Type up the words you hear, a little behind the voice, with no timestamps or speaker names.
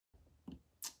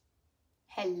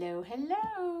Hello,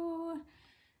 hello.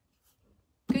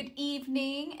 Good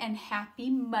evening and happy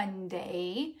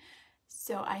Monday.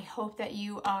 So I hope that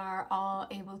you are all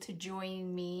able to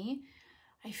join me.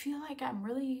 I feel like I'm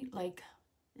really low.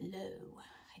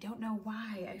 I don't know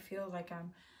why. I feel like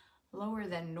I'm lower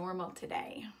than normal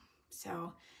today.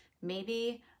 So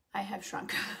maybe I have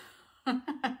shrunk.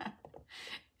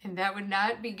 And that would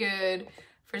not be good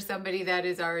for somebody that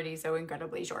is already so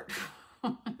incredibly short.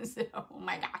 So, oh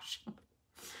my gosh.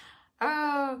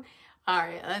 Oh, all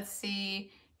right, let's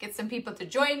see. Get some people to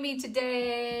join me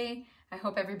today. I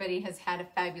hope everybody has had a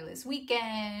fabulous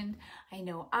weekend. I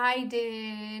know I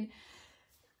did.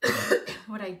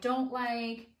 What I don't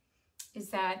like is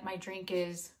that my drink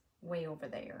is way over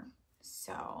there.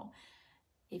 So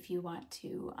if you want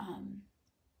to,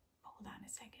 hold on a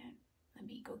second. Let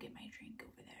me go get my drink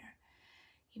over there.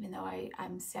 Even though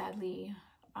I'm sadly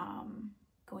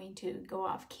going to go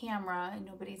off camera and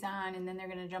nobody's on, and then they're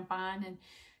gonna jump on and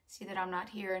see that I'm not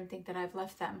here and think that I've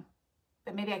left them.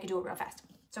 But maybe I could do it real fast.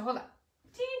 So hold on.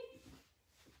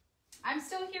 I'm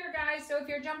still here, guys, so if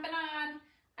you're jumping on,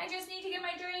 I just need to get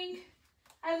my drink.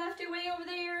 I left it way over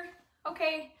there.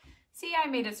 Okay, see, I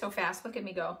made it so fast. Look at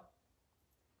me go.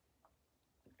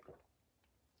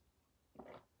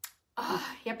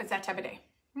 Yep, it's that type of day.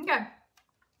 Okay,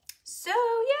 so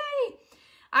yay.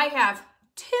 I have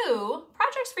 2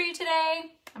 projects for you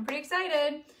today. I'm pretty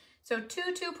excited. So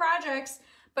two projects.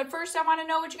 But first I want to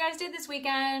know what you guys did this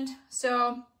weekend.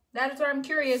 So that is what I'm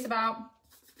curious about.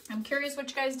 I'm curious what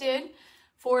you guys did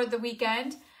for the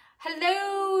weekend.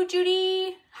 Hello,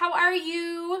 Judy. How are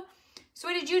you? So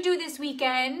what did you do this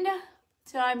weekend?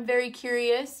 So I'm very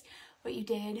curious what you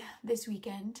did this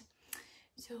weekend.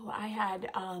 So I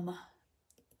had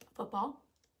football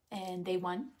and they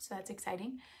won. So that's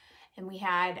exciting. And we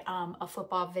had a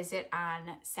football visit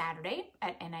on Saturday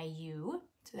at NIU.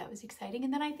 So that was exciting.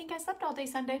 And then I think I slept all day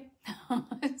Sunday.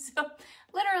 So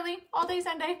literally all day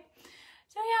Sunday.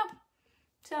 So yeah.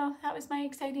 So that was my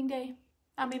exciting day.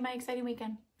 My exciting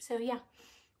weekend. So yeah.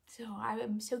 So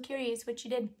I'm so curious what you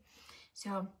did.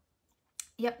 So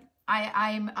yep.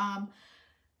 I'm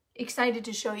excited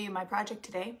to show you my project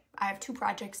today. I have 2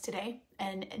 projects today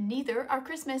and neither are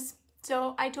Christmas.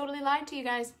 So I totally lied to you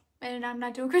guys. And I'm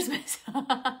not doing Christmas.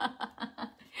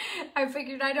 I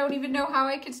figured I don't even know how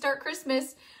I could start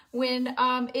Christmas when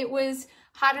it was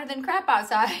hotter than crap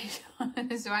outside.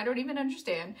 So I don't even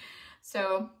understand.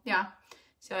 So yeah,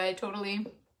 so I totally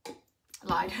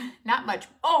lied. Not much.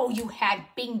 Oh, you had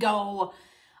bingo.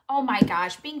 Oh my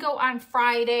gosh, bingo on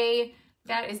Friday.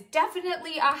 That is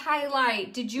definitely a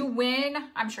highlight. Did you win?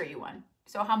 I'm sure you won.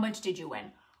 So how much did you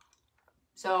win?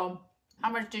 So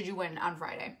how much did you win on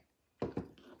Friday?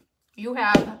 You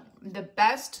have the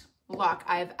best luck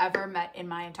I've ever met in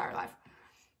my entire life.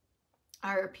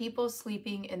 Are people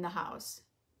sleeping in the house?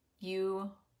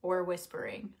 You were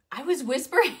whispering. I was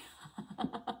whispering.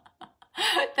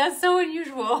 That's so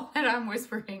unusual that I'm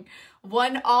whispering.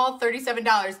 Won all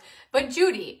 $37. But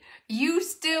Judy, you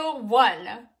still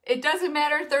won. It doesn't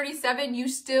matter, 37, you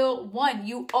still won.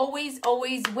 You always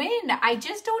win. I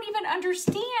just don't even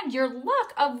understand your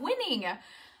luck of winning.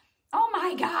 Oh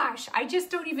my gosh, I just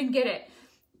don't even get it.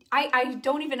 I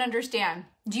don't even understand.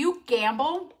 Do you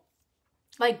gamble?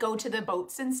 Like go to the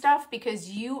boats and stuff? Because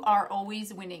you are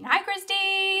always winning. Hi,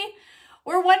 Christy.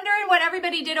 We're wondering what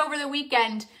everybody did over the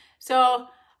weekend. So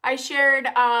I shared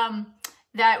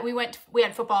that we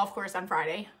had football, of course, on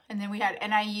Friday. And then we had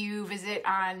NIU visit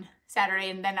on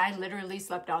Saturday. And then I literally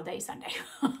slept all day Sunday.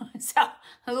 So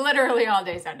literally all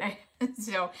day Sunday.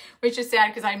 So, which is sad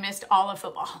because I missed all of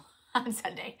football on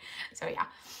Sunday. So yeah,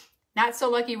 not so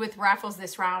lucky with raffles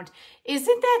this round.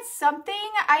 Isn't that something?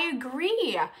 I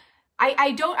agree.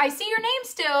 I see your name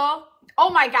still.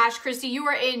 Oh my gosh, Christy, you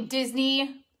were in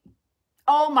Disney.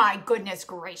 Oh my goodness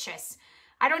gracious.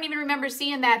 I don't even remember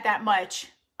seeing that much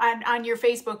on your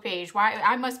Facebook page. Why?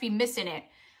 I must be missing it.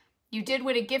 You did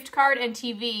win a gift card and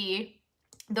TV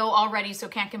though already, so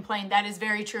can't complain. That is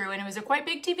very true. And it was a quite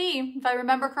big TV, if I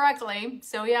remember correctly.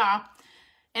 So yeah.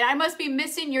 And I must be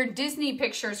missing your Disney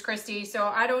pictures, Christy, so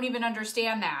I don't even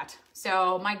understand that.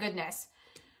 So, my goodness.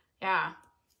 Yeah.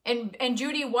 And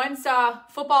Judy, once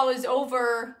football is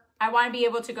over, I want to be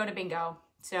able to go to bingo.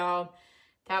 So,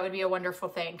 that would be a wonderful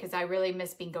thing because I really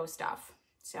miss bingo stuff.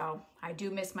 So, I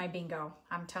do miss my bingo,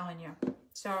 I'm telling you.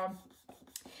 So,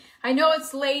 I know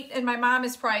it's late and my mom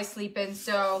is probably sleeping,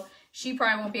 so she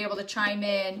probably won't be able to chime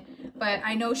in, but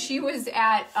I know she was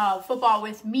at football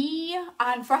with me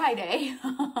on Friday.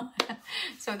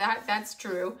 So that's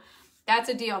true. That's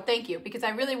a deal. Thank you, because I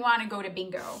really want to go to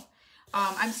bingo.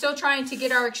 I'm still trying to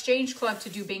get our exchange club to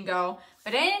do bingo,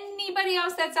 but any anybody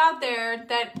else that's out there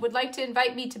that would like to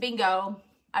invite me to bingo,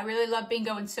 I really love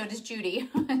bingo and so does Judy.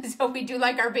 So we do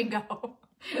like our bingo.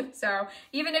 So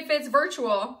even if it's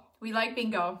virtual, we like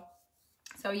bingo.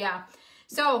 So yeah.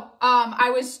 So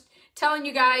I was telling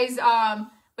you guys,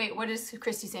 wait, what is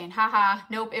Christy saying? Haha,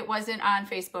 nope, it wasn't on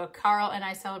Facebook. Carl and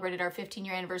I celebrated our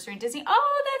 15-year anniversary in Disney.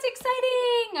 Oh, that's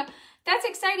exciting. That's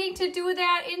exciting to do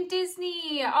that in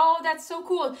Disney. Oh, that's so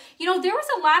cool. You know, there was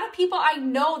a lot of people I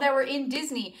know that were in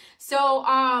Disney. So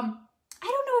I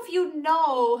don't know if you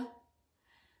know,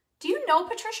 do you know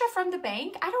Patricia from the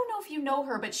bank? I don't know if you know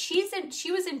her, but she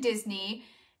was in Disney,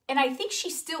 and I think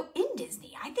she's still in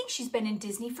Disney. I think she's been in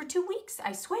Disney for 2 weeks,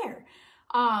 I swear.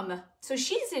 So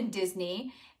she's in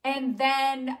Disney, and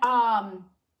then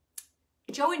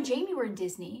Joe and Jamie were in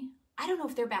Disney. I don't know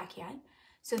if they're back yet.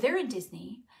 So they're in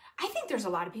Disney. I think there's a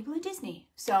lot of people in Disney.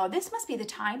 So this must be the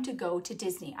time to go to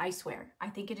Disney, I swear. I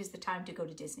think it is the time to go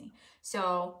to Disney.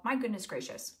 So my goodness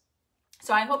gracious.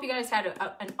 So I hope you guys had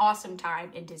an awesome time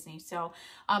in Disney. So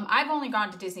I've only gone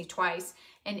to Disney twice,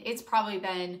 and it's probably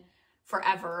been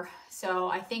forever. So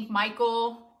I think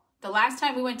Michael, the last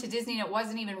time we went to Disney, and it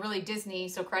wasn't even really Disney,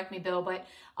 so correct me, Bill, but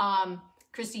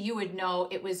Christy, you would know,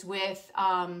 it was with,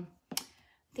 I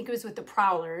think it was with the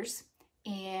Prowlers,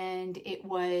 and it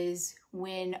was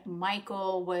when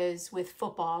Michael was with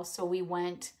football, so we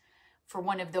went for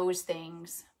one of those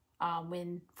things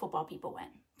when football people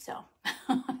went. So,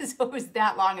 so it was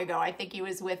that long ago. I think he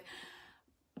was with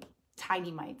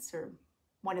Tiny Mites or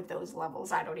one of those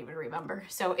levels. I don't even remember.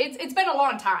 So it's been a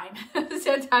long time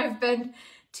since I've been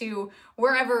to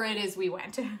wherever it is we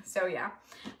went. So yeah.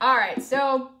 All right.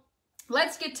 So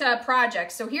let's get to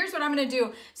projects. So here's what I'm going to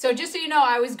do. So just so you know,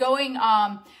 I was going,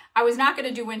 I was not going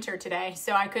to do winter today,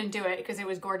 so I couldn't do it because it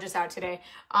was gorgeous out today.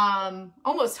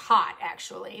 Almost hot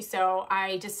actually. So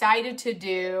I decided to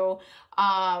do,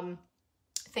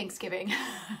 Thanksgiving.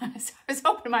 So I was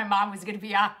hoping my mom was going to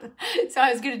be on. So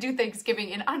I was going to do Thanksgiving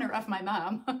in honor of my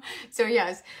mom. So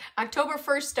yes, October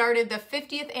 1st started the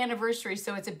 50th anniversary.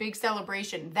 So it's a big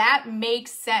celebration. That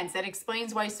makes sense. That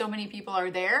explains why so many people are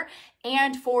there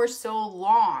and for so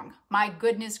long. My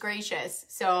goodness gracious.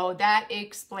 So that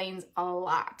explains a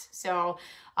lot. So,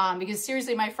 because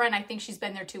seriously, my friend, I think she's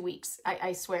been there 2 weeks.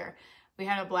 I swear. We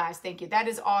had a blast. Thank you. That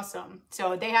is awesome.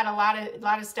 So they had a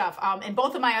lot of stuff. And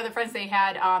both of my other friends, they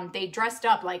had, they dressed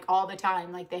up like all the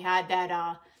time. Like they had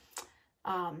that,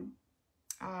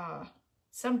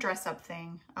 some dress up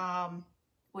thing,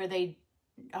 where they,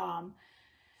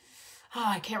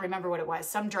 I can't remember what it was.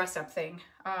 Some dress up thing.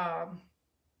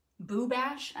 Boo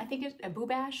Bash, I think it's a Boo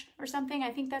Bash or something. I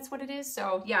think that's what it is.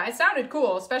 So yeah, it sounded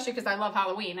cool, especially because I love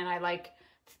Halloween and I like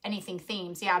anything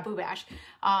themes. Yeah, Boo Bash.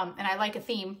 And I like a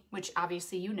theme, which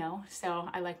obviously you know, so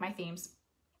I like my themes.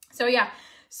 So yeah,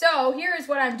 so here's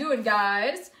what I'm doing,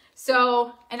 guys.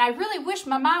 So, and I really wish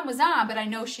my mom was on, but I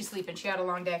know she's sleeping. She had a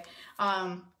long day.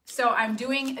 So I'm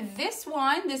doing this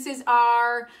one. This is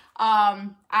our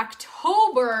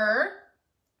October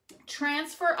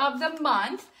transfer of the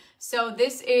month. So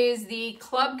this is the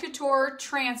Club Couture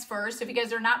transfer. So if you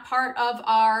guys are not part of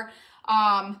our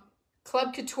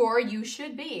Club Couture, you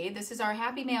should be. This is our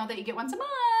happy mail that you get once a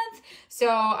month.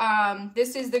 So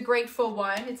this is the Grateful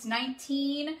one. It's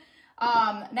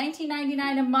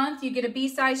 $19.99 a month. You get a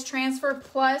B-size transfer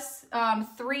plus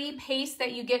 3 pastes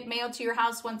that you get mailed to your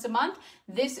house once a month.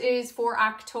 This is for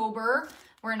October.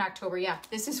 We're in October, yeah.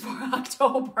 This is for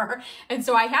October. And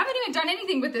so I haven't even done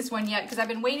anything with this one yet because I've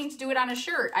been waiting to do it on a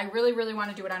shirt. I really, really want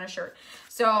to do it on a shirt.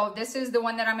 So this is the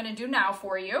one that I'm going to do now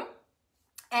for you.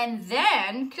 And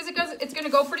then, because it's going to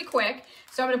go pretty quick,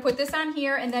 so I'm going to put this on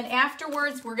here, and then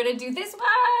afterwards, we're going to do this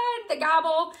one, the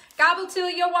gobble till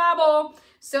you wobble.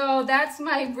 So that's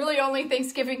my really only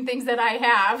Thanksgiving things that I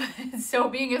have. So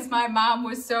being as my mom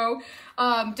was so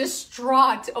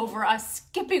distraught over us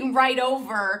skipping right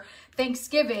over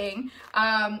Thanksgiving,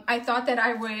 I thought that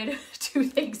I would do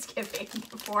Thanksgiving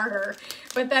for her,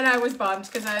 but then I was bummed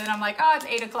because then I'm like, oh, it's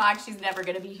 8 o'clock. She's never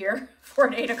going to be here for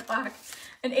an 8 o'clock.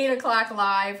 An 8 o'clock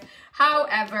live.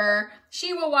 However,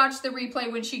 she will watch the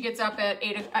replay when she gets up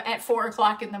at 4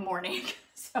 o'clock in the morning.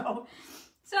 So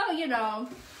you know,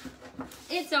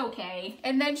 it's okay.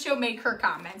 And then she'll make her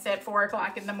comments at 4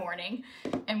 o'clock in the morning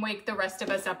and wake the rest of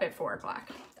us up at 4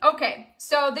 o'clock. Okay,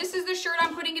 so this is the shirt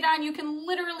I'm putting it on. You can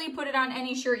literally put it on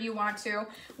any shirt you want to.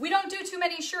 We don't do too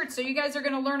many shirts, so you guys are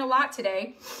going to learn a lot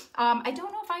today. I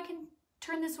don't know if I can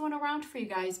turn this one around for you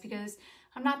guys because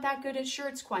I'm not that good at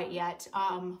shirts quite yet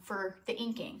for the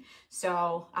inking.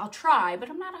 So I'll try, but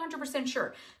I'm not 100%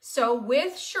 sure. So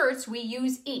with shirts, we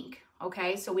use ink,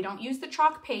 okay? So we don't use the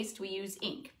chalk paste, we use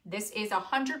ink. This is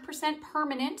 100%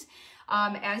 permanent.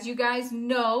 As you guys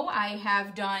know, I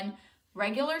have done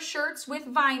regular shirts with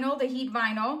vinyl, the heat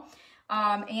vinyl,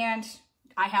 and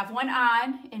I have one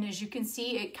on, and as you can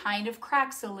see, it kind of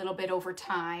cracks a little bit over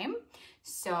time.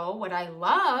 So what I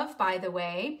love, by the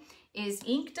way, is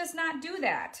ink does not do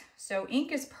that. So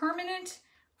ink is permanent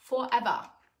forever.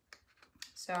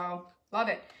 So love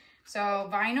it. So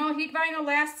vinyl, heat vinyl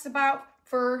lasts about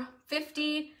for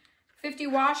 50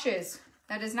 washes.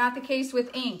 That is not the case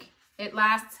with ink. It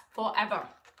lasts forever.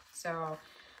 So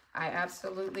I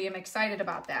absolutely am excited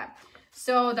about that.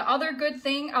 So the other good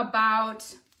thing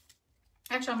about,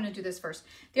 actually I'm going to do this first.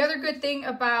 The other good thing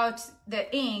about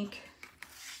the ink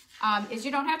is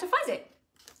you don't have to fuzz it.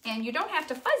 And you don't have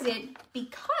to fuzz it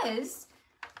because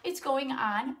it's going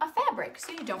on a fabric,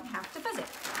 so you don't have to fuzz it.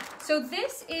 So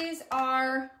this is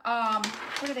our,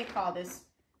 what do they call this?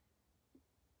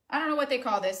 I don't know what they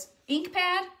call this. Ink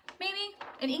pad, maybe?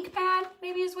 An ink pad,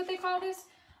 maybe is what they call this.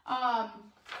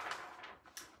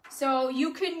 So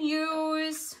you can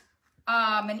use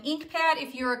an ink pad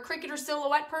if you're a Cricut or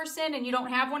Silhouette person and you don't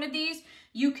have one of these.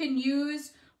 You can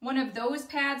use one of those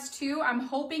pads too. I'm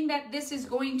hoping that this is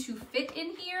going to fit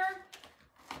in here.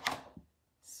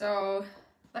 So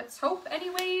let's hope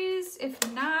anyways.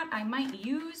 If not, I might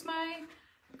use my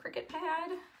Cricut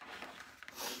pad.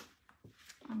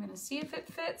 I'm gonna see if it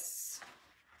fits.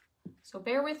 So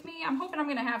bear with me. I'm hoping I'm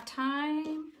gonna have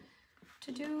time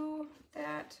to do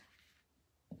that.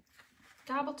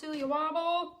 Gobble till you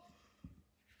wobble.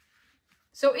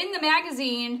 So in the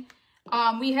magazine,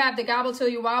 we have the Gobble Till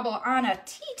You Wobble on a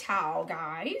tea towel,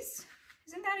 guys.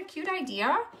 Isn't that a cute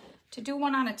idea? To do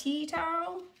one on a tea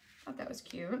towel? I thought that was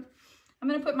cute. I'm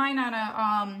going to put mine on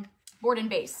a board and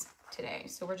base today.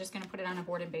 So we're just going to put it on a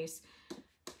board and base.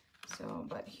 So,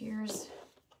 but here's,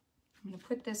 I'm going to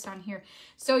put this on here.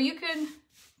 So you can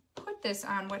put this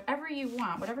on whatever you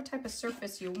want, whatever type of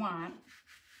surface you want.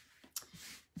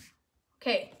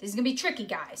 Okay, this is going to be tricky,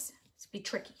 guys. It's going to be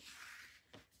tricky.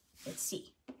 Let's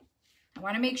see. I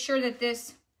want to make sure that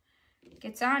this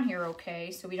gets on here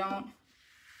okay, so we don't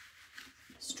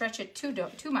stretch it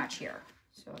too much here.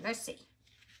 So let's see.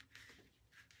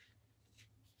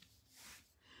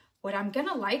 What I'm going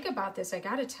to like about this, I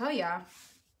got to tell you,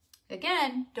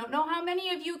 again, don't know how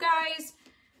many of you guys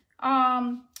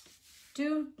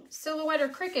do Silhouette or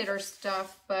Cricut or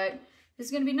stuff, but this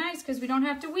is going to be nice because we don't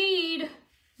have to weed.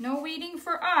 No weeding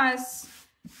for us.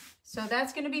 So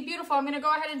that's going to be beautiful. I'm going to go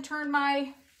ahead and turn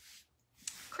my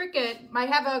Cricut. I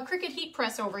have a Cricut heat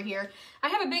press over here. I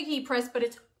have a big heat press, but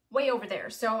it's way over there.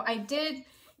 So I did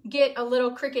get a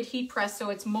little Cricut heat press so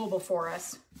it's mobile for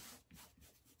us.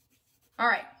 All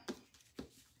right.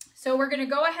 So we're going to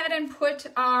go ahead and put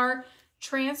our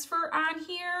transfer on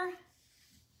here.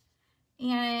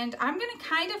 And I'm going to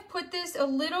kind of put this a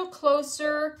little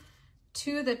closer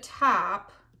to the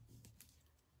top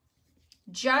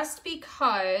just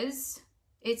because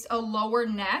it's a lower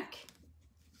neck.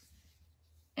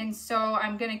 And so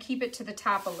I'm going to keep it to the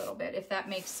top a little bit, if that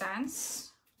makes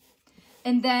sense.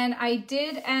 And then I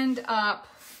did end up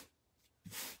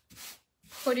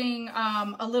putting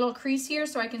a little crease here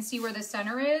so I can see where the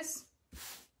center is.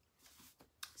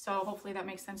 So hopefully that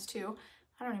makes sense too.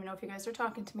 I don't even know if you guys are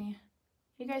talking to me.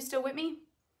 You guys still with me?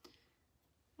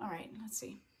 All right, let's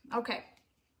see. Okay.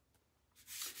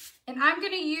 And I'm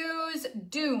going to use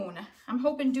Dune. I'm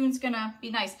hoping Dune's going to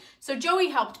be nice. So Joey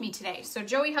helped me today. So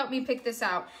Joey helped me pick this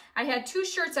out. I had two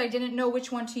shirts. I didn't know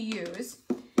which one to use.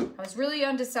 I was really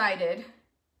undecided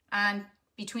on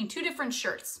between two different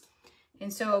shirts.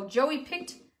 And so Joey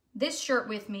picked this shirt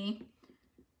with me.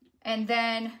 And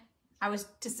then I was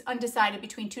just undecided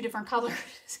between two different colors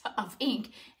of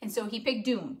ink. And so he picked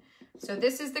Dune. So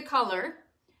this is the color.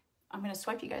 I'm going to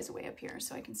swipe you guys away up here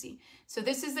so I can see. So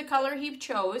this is the color he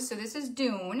chose. So this is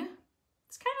Dune.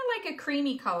 It's kind of like a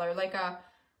creamy color, like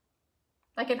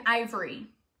an ivory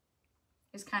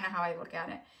is kind of how I look at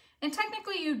it. And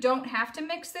technically you don't have to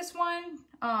mix this one.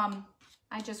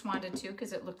 I just wanted to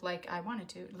because it looked like I wanted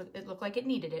to. It looked like it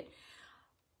needed it.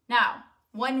 Now,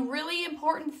 one really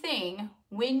important thing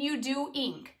when you do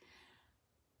ink.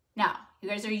 Now, you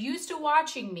guys are used to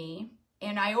watching me,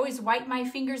 and I always wipe my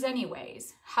fingers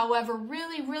anyways. However,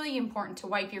 really, really important to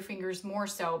wipe your fingers more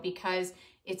so because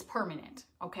it's permanent,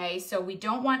 okay? So we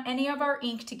don't want any of our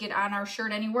ink to get on our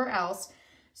shirt anywhere else.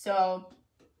 So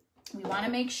we want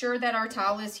to make sure that our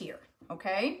towel is here,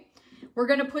 okay? We're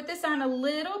going to put this on a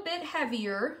little bit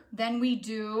heavier than we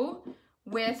do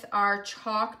with our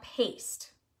chalk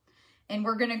paste. And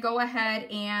we're going to go ahead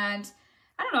and,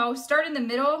 I don't know, start in the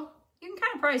middle. You can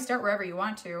kind of probably start wherever you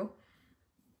want to.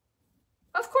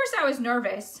 Of course I was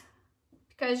nervous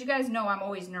because you guys know I'm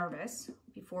always nervous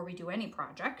before we do any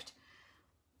project.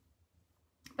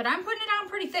 But I'm putting it on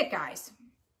pretty thick, guys.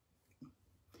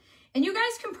 And you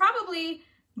guys can probably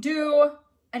do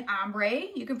an ombre.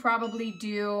 You can probably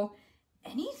do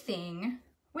anything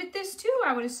with this too,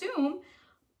 I would assume.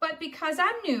 But because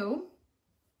I'm new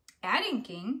at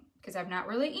inking, because I've not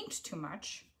really inked too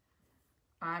much,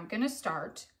 I'm gonna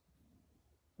start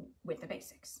with the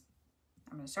basics.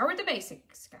 I'm gonna start with the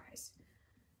basics, guys.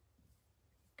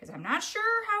 Because I'm not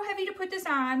sure how heavy to put this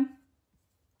on.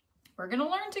 We're gonna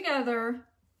learn together.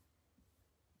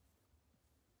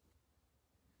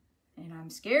 And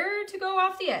I'm scared to go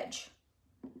off the edge.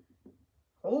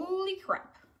 Holy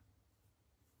crap.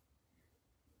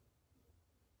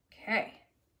 Okay.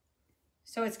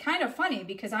 So it's kind of funny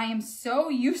because I am so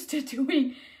used to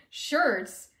doing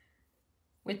shirts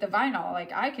with the vinyl.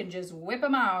 Like I can just whip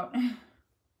them out.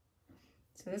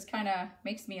 So this kind of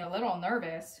makes me a little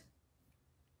nervous.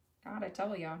 God, I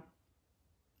tell ya.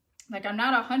 Like I'm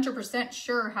not 100%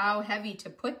 sure how heavy to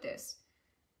put this.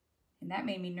 And that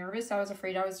made me nervous. I was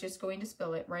afraid I was just going to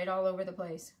spill it right all over the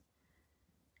place.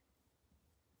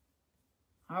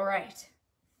 All right.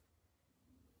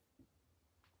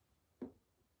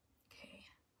 Okay.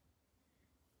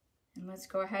 And let's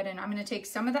go ahead and I'm going to take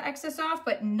some of the excess off,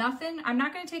 but nothing. I'm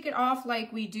not going to take it off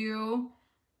like we do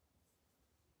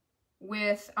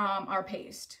with our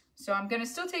paste. So I'm going to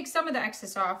still take some of the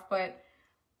excess off, but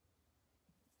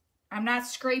I'm not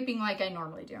scraping like I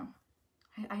normally do.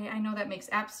 I know that makes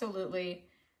absolutely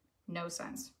no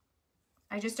sense.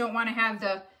 I just don't want to have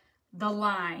the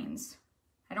lines.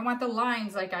 I don't want the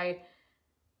lines like I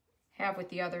have with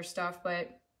the other stuff,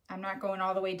 but I'm not going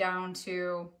all the way down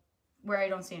to where I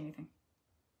don't see anything.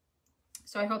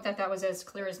 So I hope that that was as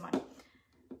clear as mud.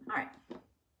 All right.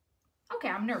 Okay,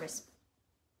 I'm nervous.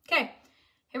 Okay,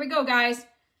 here we go, guys.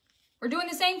 We're doing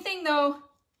the same thing though.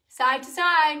 Side to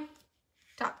side,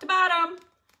 top to bottom.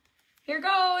 Here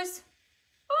goes.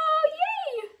 Oh,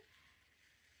 yay!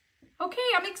 Okay,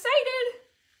 I'm excited.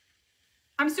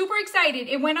 I'm super excited.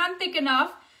 It went on thick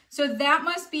enough, so that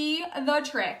must be the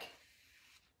trick.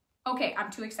 Okay,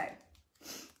 I'm too excited.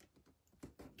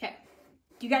 Okay,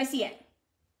 do you guys see it?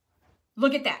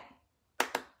 Look at that.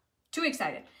 Too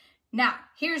excited. Now,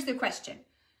 here's the question,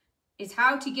 is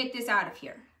how to get this out of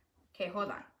here. Okay, hold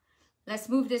on. Let's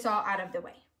move this all out of the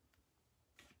way.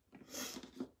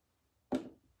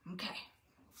 Okay.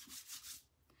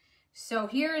 So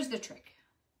here's the trick.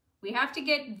 We have to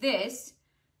get this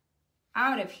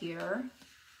out of here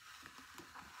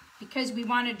because we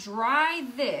want to dry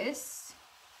this.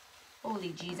 Holy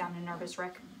jeez, I'm a nervous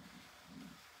wreck.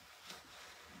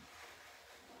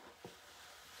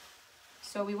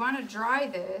 So we want to dry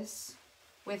this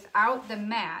without the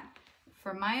mat.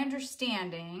 From my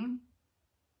understanding,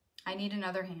 I need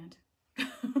another hand.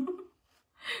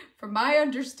 From my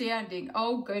understanding,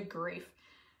 oh good grief.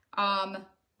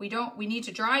 We need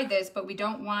to dry this, but we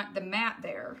don't want the mat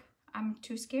there. I'm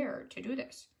too scared to do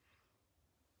this.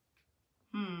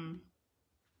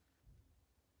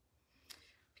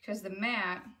 Because the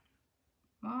mat,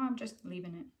 well, I'm just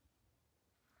leaving it.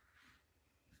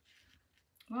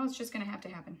 Well, it's just gonna have to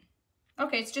happen.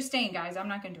 Okay, it's just staying, guys. I'm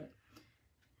not gonna do it.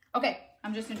 Okay,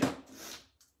 I'm just gonna do it.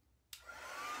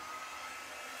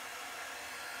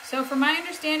 So from my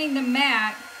understanding, the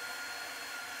mat,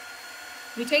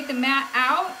 we take the mat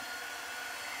out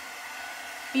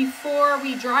before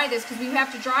we dry this, because we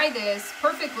have to dry this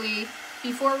perfectly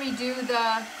before we do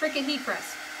the Cricut heat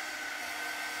press.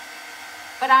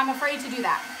 But I'm afraid to do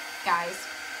that, guys.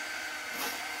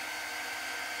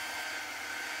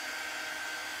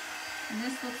 And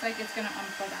this looks like it's gonna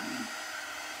unplug on me.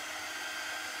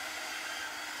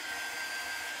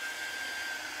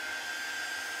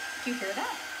 Do you hear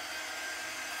that?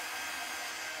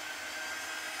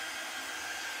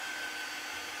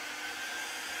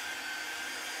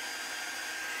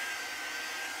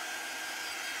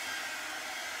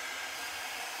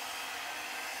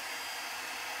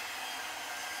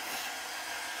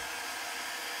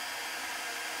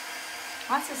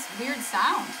 What's this weird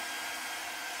sound?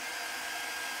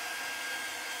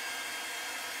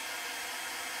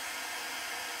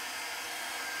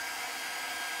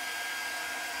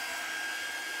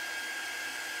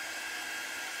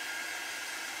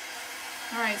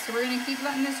 All right, so we're gonna keep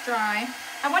letting this dry.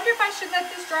 I wonder if I should let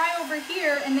this dry over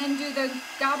here and then do the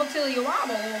gobble till you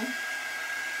wobble.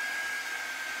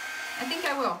 I think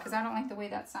I will, because I don't like the way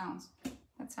that sounds.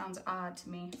 That sounds odd to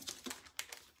me.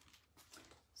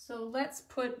 So let's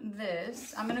put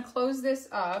this, I'm gonna close this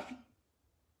up.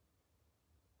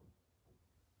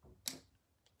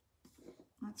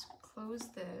 Let's close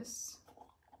this.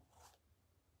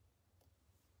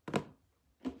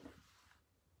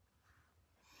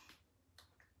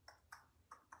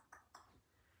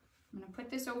 I'm gonna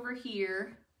put this over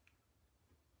here.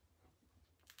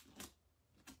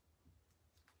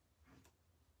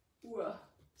 Whoa.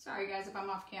 Sorry guys if I'm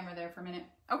off camera there for a minute.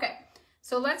 Okay,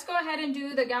 so let's go ahead and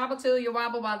do the gobble till you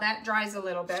wobble while that dries a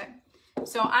little bit.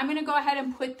 So I'm gonna go ahead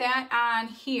and put that on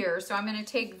here. So I'm gonna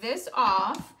take this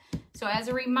off. So as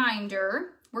a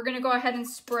reminder, we're gonna go ahead and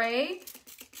spray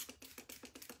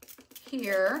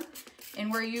here,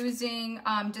 and we're using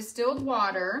distilled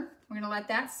water. We're gonna let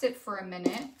that sit for a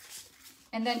minute.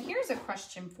 And then here's a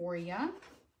question for you.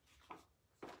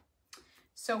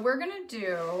 So we're gonna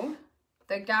do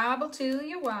the gobble till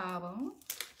you wobble.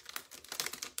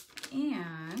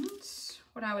 And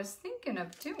what I was thinking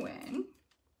of doing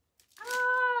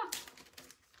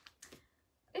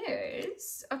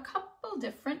is a couple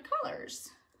different colors.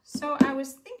 So I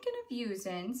was thinking of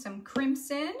using some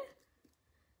crimson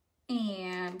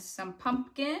and some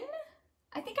pumpkin.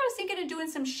 I think I was thinking of doing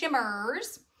some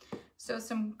shimmers. So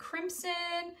some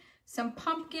crimson, some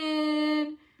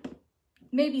pumpkin,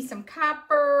 maybe some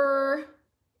copper,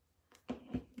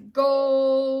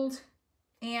 gold,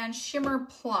 and shimmer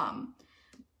plum.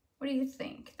 What do you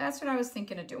think? That's what I was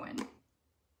thinking of doing.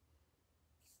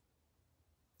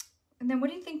 And then what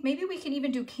do you think? Maybe we can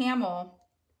even do camel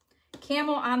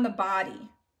on the body.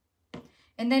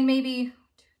 And then maybe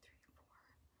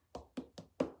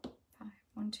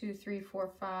 1, 2, 3, 4,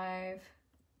 5.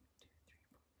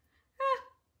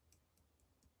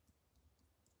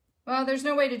 Well, there's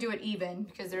no way to do it even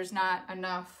because there's not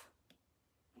enough.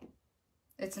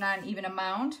 It's not an even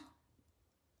amount.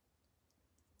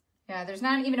 Yeah, there's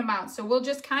not an even amount. So we'll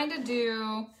just kind of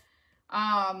do,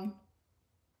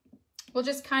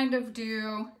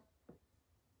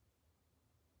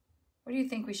 what do you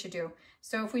think we should do?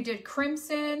 So if we did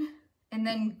crimson and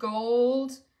then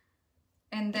gold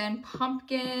and then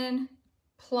pumpkin,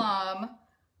 plum,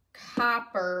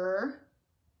 copper.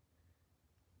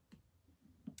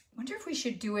 Wonder if we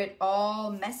should do it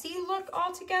all messy look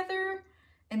all together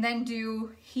and then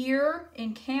do here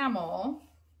in camel,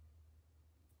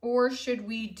 or should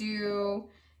we do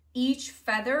each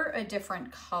feather a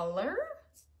different color?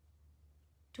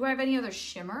 Do I have any other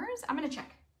shimmers? I'm gonna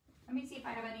check. Let me see if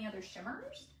I have any other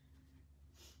shimmers.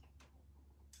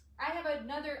 I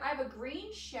have a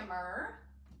green shimmer.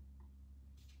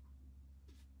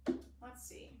 Let's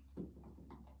see.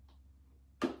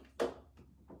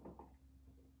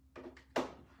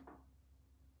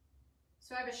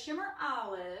 So I have a shimmer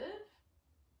olive.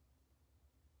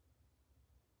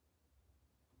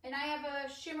 And I have a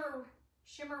shimmer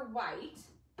white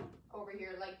over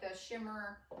here, like the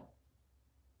shimmer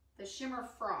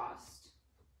frost.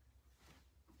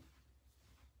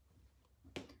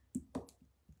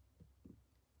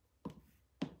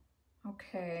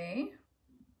 Okay.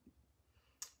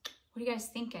 What are you guys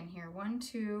thinking here? 1,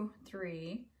 2,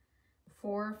 3,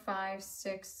 4, 5,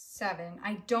 6, 7.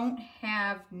 I don't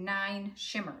have 9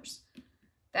 shimmers.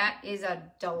 That is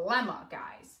a dilemma,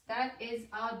 guys. That is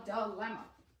a dilemma.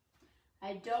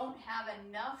 I don't have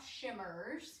enough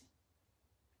shimmers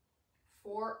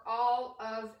for all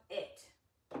of it.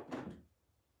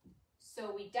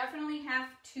 So we definitely have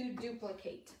to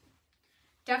duplicate.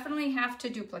 Definitely have to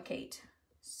duplicate.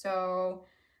 So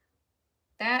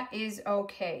that is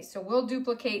okay. So we'll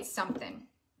duplicate something.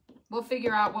 We'll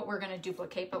figure out what we're going to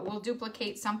duplicate, but we'll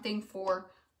duplicate something for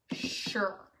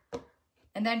sure.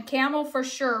 And then camel for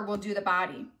sure will do the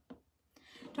body.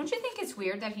 Don't you think it's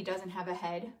weird that he doesn't have a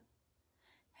head?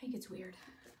 I think it's weird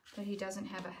that he doesn't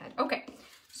have a head. Okay,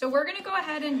 so we're going to go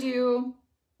ahead and do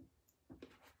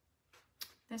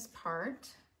this part.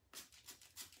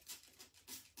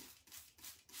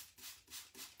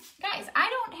 Guys, I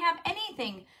don't have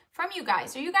anything from you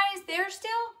guys. Are you guys there still?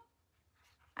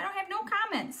 I don't have no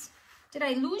comments. Did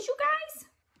I lose you guys?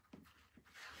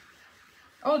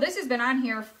 Oh, this has been on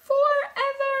here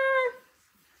forever.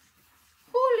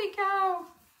 Holy cow.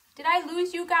 Did I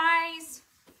lose you guys?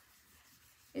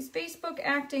 Is Facebook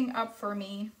acting up for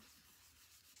me?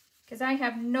 Because I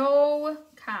have no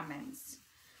comments.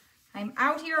 I'm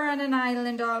out here on an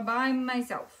island all by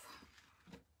myself.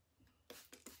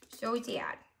 So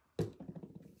sad.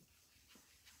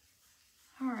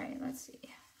 All right, let's see.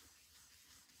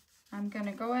 I'm going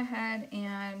to go ahead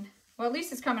and, well, at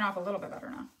least it's coming off a little bit better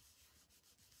now.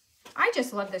 I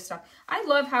just love this stuff. I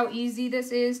love how easy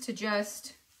this is to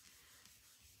just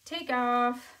take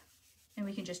off, and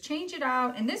we can just change it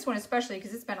out. And this one especially,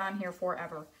 because it's been on here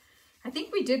forever. I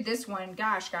think we did this one,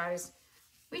 gosh, guys.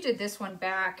 We did this one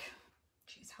back,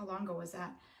 geez, how long ago was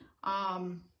that?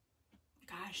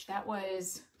 Gosh, that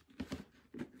was,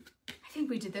 I think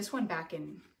we did this one back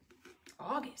in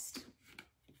August.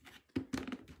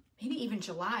 maybe even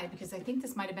July, because I think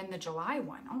this might have been the July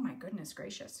one. Oh my goodness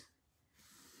gracious.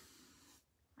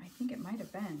 I think it might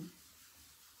have been.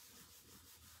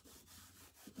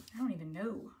 I don't even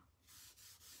know.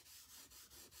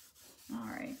 All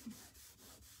right.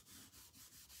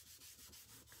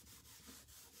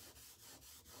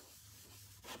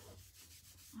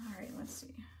 All right, let's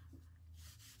see.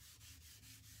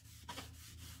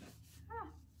 Ah.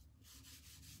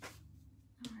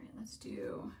 All right, let's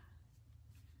do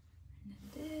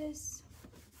this.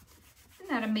 Isn't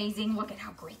that amazing? Look at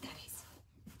how great that is.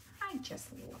 I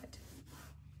just love it.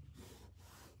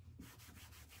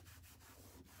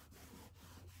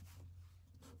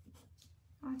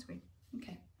 Oh, that's weird.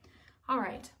 Okay. All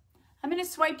right. I'm going to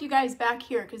swipe you guys back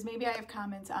here because maybe I have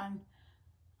comments on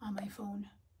my phone.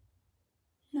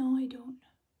 No, I don't.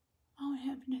 Oh, I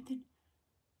have nothing.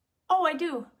 Oh, I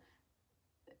do.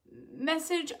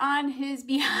 Message on his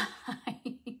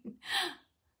behind.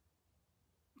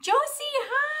 Josie,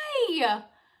 hi.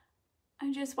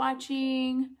 I'm just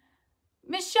watching.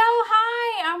 Michelle,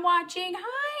 hi. I'm watching.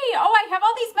 Hi. Oh, I have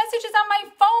all these messages on my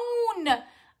phone.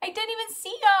 I didn't even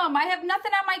see them. I have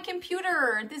nothing on my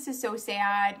computer. This is so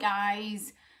sad,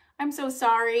 guys. I'm so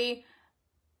sorry.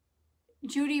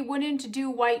 Judy wouldn't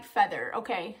do white feather.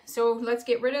 Okay, so let's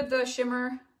get rid of the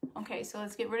shimmer. Okay, so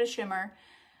let's get rid of shimmer.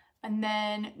 And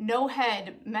then no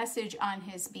head, message on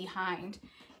his behind.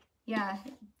 Yeah,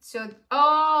 so,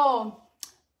 oh,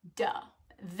 duh.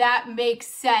 That makes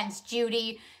sense,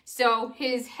 Judy. So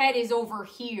his head is over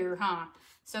here, huh?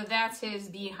 So that's his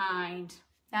behind.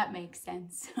 That makes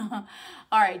sense. All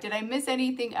right, did I miss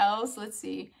anything else? Let's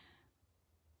see.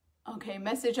 Okay,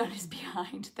 message on his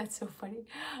behind. That's so funny.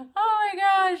 Oh my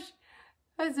gosh,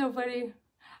 that's so funny.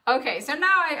 Okay, so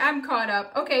now I'm caught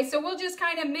up. Okay, so we'll just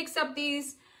kind of mix up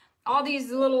all these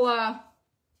little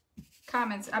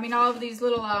comments. I mean, all of these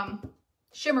little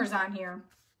shimmers on here.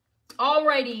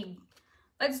 Alrighty,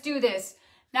 let's do this.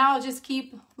 Now I'll just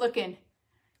keep looking.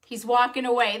 He's walking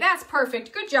away. That's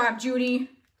perfect. Good job, Judy.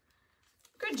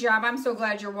 Good job. I'm so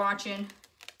glad you're watching.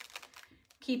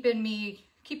 Keeping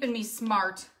me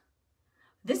smart.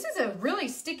 This is a really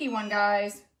sticky one,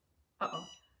 guys. Uh-oh.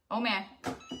 Oh, man.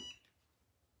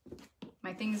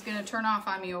 My thing's going to turn off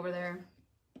on me over there.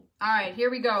 All right, here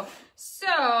we go.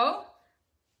 So,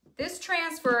 this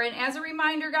transfer, and as a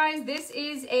reminder, guys, this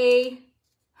is a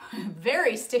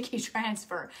very sticky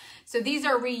transfer. So, these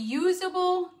are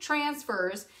reusable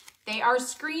transfers. They are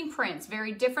screen prints,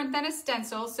 very different than a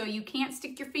stencil, so you can't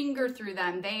stick your finger through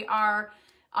them. They are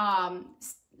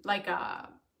like a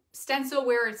stencil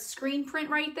where it's screen print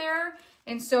right there.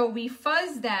 And so we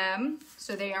fuzz them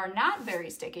so they are not very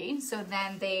sticky. So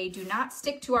then they do not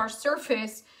stick to our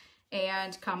surface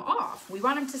and come off. We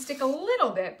want them to stick a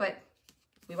little bit, but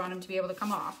we want them to be able to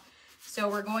come off. So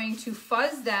we're going to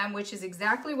fuzz them, which is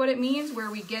exactly what it means,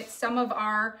 where we get some of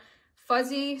our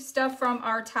fuzzy stuff from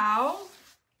our towel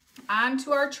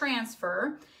onto our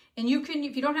transfer. And you can,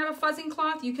 if you don't have a fuzzing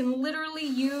cloth, you can literally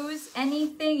use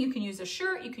anything. You can use a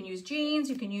shirt, you can use jeans,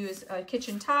 you can use a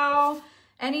kitchen towel,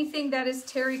 anything that is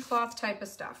terry cloth type of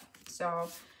stuff. So,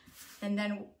 and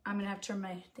then I'm gonna have to turn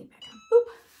my thing back on.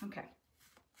 Boop. Okay.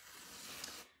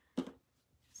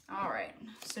 All right,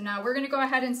 so now we're gonna go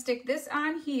ahead and stick this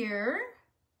on here.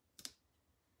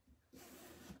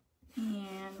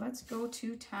 And let's go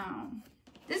to town.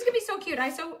 This is gonna be so cute.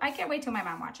 I can't wait till my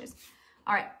mom watches.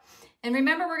 All right. And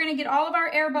remember, we're going to get all of our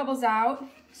air bubbles out.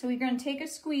 So we're going to take a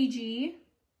squeegee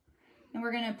and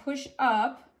we're going to push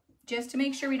up just to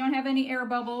make sure we don't have any air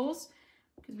bubbles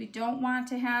because we don't want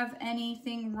to have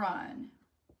anything run.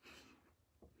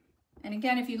 And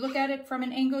again, if you look at it from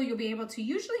an angle, you'll be able to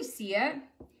usually see it.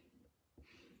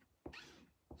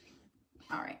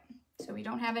 All right, so we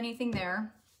don't have anything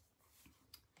there.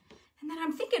 And then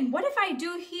I'm thinking, what if I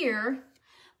do here?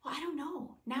 Well, I don't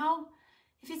know. Now,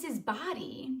 if it's his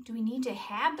body, do we need to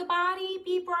have the body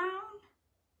be brown?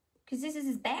 Because this is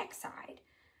his backside.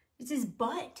 It's his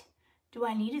butt. Do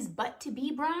I need his butt to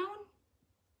be brown?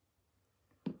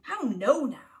 I don't know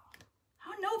now.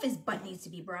 I don't know if his butt needs to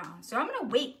be brown. So I'm going to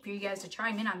wait for you guys to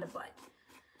chime in on the butt.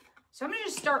 So I'm going to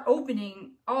just start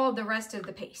opening all the rest of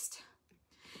the paste.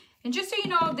 And just so you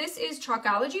know, this is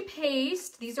Chalkology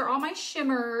paste. These are all my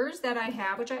shimmers that I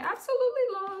have, which I absolutely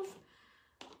love.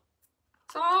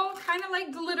 It's all kind of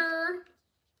like glitter.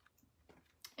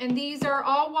 And these are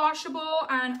all washable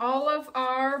on all of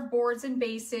our boards and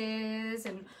bases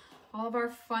and all of our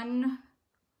fun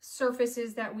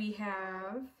surfaces that we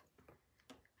have.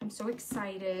 I'm so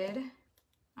excited.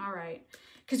 All right.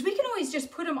 Because we can always just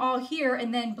put them all here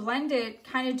and then blend it,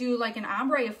 kind of do like an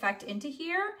ombre effect into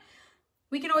here.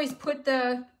 We can always put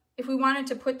if if we wanted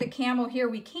to put the camel here,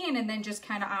 we can, and then just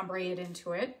kind of ombre it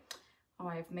into it. Oh,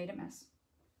 I've made a mess.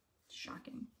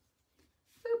 Shocking.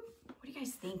 Boop. What do you guys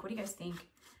think? What do you guys think?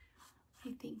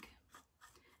 I think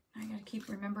I gotta keep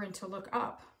remembering to look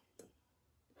up.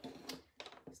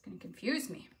 It's gonna confuse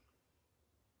me.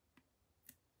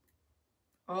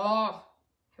 Oh,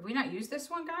 have we not used this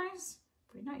one, guys?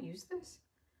 Have we not used this?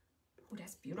 Oh,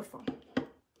 that's beautiful.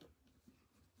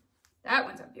 That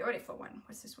one's a beautiful one.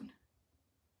 What's this one?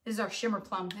 This is our shimmer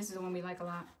plum. This is the one we like a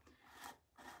lot.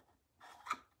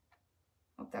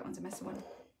 Oh, that one's a messy one.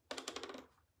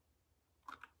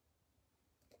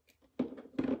 We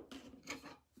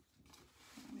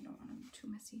don't want them too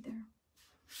messy there.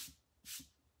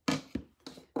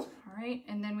 All right,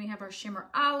 and then we have our shimmer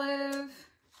olive.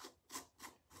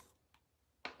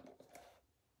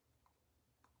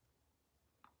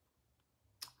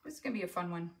 This is gonna be a fun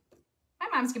one. My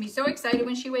mom's gonna be so excited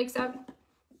when she wakes up.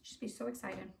 She'll be so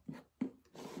excited.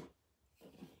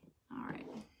 All right.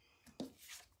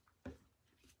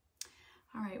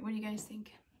 All right, what do you guys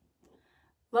think?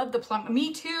 Love the plum.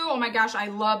 Me too. Oh my gosh, I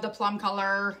love the plum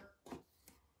color.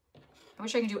 I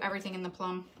wish I could do everything in the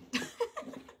plum.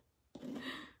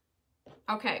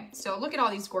 Okay, so look at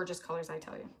all these gorgeous colors, I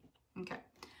tell you. Okay,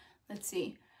 let's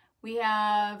see. We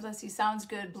have, let's see, sounds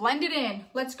good. Blend it in.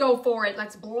 Let's go for it.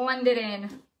 Let's blend it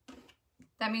in.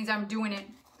 That means I'm doing it.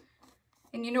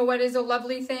 And you know what is a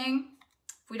lovely thing?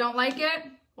 If we don't like it,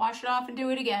 wash it off and do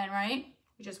it again, right?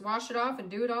 We just wash it off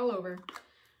and do it all over.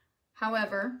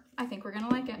 However, I think we're gonna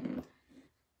like it.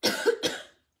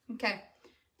 Okay.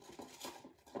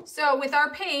 So with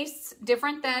our pastes,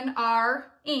 different than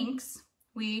our inks,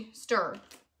 we stir.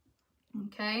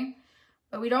 Okay?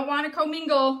 But we don't want to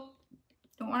commingle.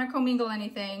 Don't want to commingle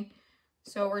anything.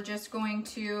 So we're just going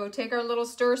to take our little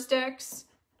stir sticks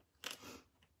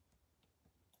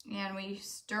and we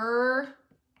stir.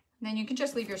 And then you can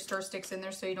just leave your stir sticks in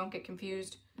there so you don't get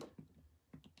confused.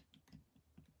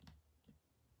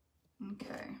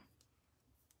 Okay.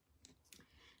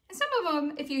 And some of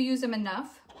them, if you use them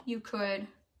enough, you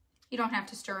don't have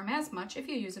to stir them as much if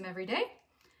you use them every day.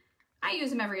 I use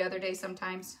them every other day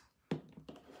sometimes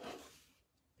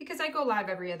because I go live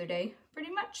every other day pretty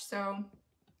much. So,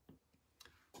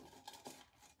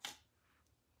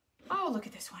 oh, look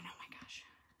at this one. Oh my gosh.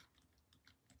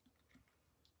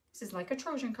 This is like a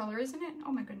Trojan color, isn't it?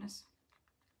 Oh my goodness.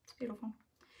 It's beautiful.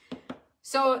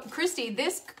 So Christy,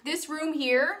 this room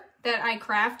here that I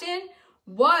crafted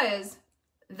was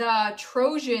the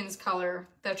Trojans color.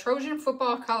 The Trojan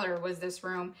football color was this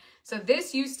room. So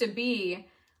this used to be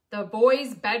the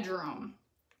boys' bedroom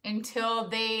until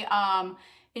they,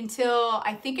 until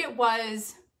I think it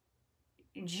was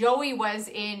Joey was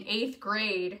in 8th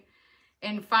grade.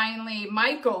 And finally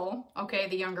Michael, okay,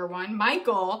 the younger one,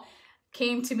 Michael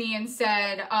came to me and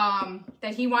said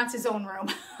that he wants his own room.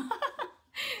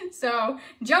 So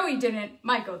Joey didn't,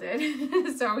 Michael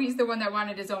did. So he's the one that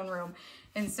wanted his own room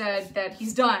and said that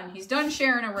he's done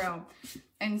sharing a room.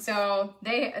 And so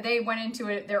they went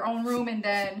into their own room, and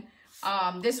then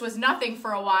this was nothing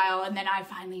for a while, and then I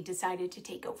finally decided to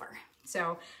take over.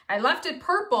 So I left it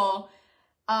purple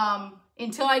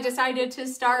until I decided to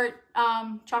start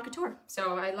Couture.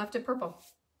 So I left it purple.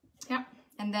 Yeah.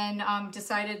 And then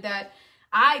decided that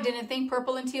I didn't think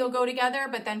purple and teal go together,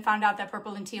 but then found out that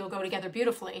purple and teal go together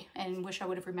beautifully, and wish I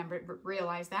would have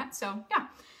realized that. So yeah,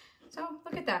 so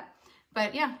look at that.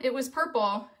 But yeah, it was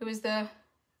purple. It was the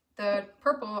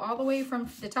purple all the way from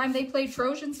the time they played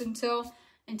Trojans until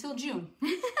June.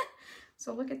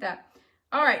 So look at that.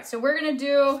 All right, so I'm gonna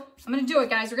do it,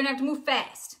 guys. We're gonna have to move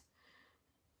fast.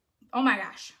 Oh my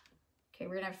gosh. Okay,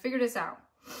 we're gonna have to figure this out.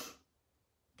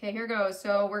 Okay, here goes.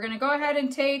 So we're gonna go ahead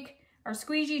and take our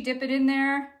squeegee, dip it in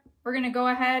there. We're gonna go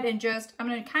ahead and I'm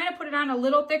gonna kind of put it on a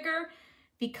little thicker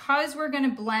because we're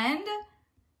gonna blend.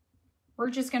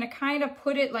 We're just gonna kind of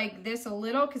put it like this a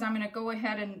little because I'm gonna go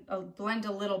ahead and blend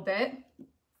a little bit.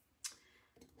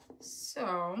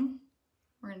 So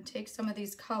we're gonna take some of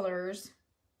these colors,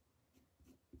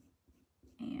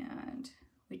 and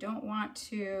we don't want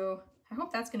to, I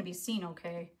hope that's gonna be seen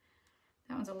okay.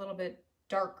 That one's a little bit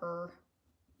darker.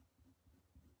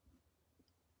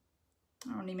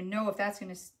 I don't even know if that's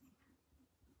gonna,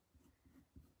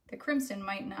 the crimson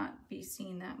might not be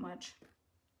seen that much.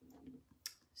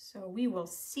 So we will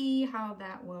see how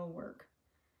that will work.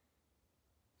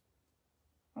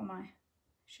 Oh my,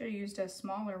 should have used a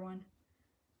smaller one.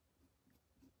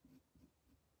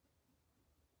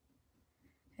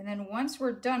 And then once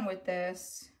we're done with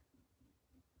this,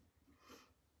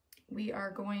 we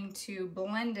are going to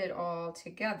blend it all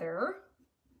together.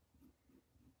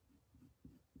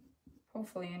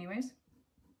 Hopefully anyways.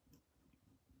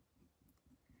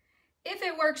 if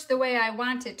it works the way I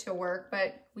want it to work,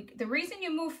 but the reason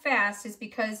you move fast is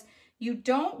because you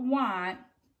don't want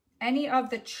any of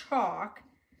the chalk,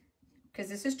 because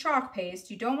this is chalk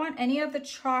paste, you don't want any of the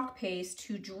chalk paste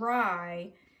to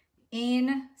dry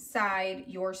inside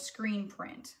your screen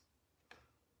print.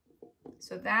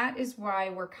 So that is why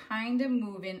we're kind of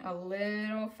moving a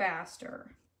little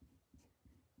faster.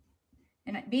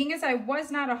 And being as I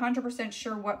was not 100%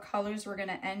 sure what colors we're going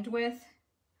to end with,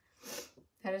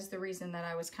 that is the reason that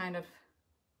I was kind of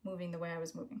moving the way I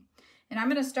was moving. And I'm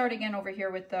going to start again over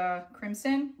here with the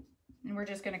crimson. And we're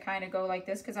just going to kind of go like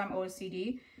this because I'm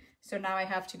OCD. So now I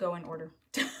have to go in order.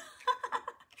 I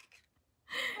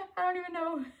don't even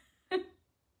know.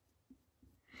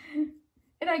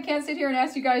 And I can't sit here and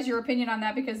ask you guys your opinion on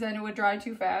that because then it would dry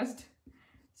too fast.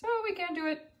 So we can't do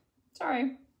it.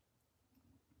 Sorry.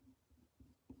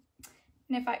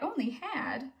 And if I only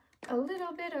had a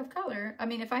little bit of color, I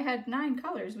mean, if I had 9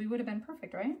 colors, we would have been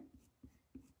perfect, right?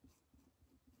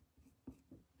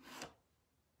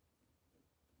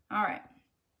 All right.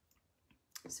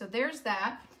 So there's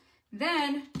that.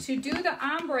 Then to do the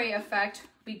ombre effect,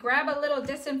 we grab a little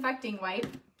disinfecting wipe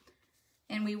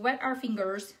and we wet our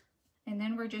fingers. And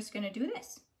then we're just going to do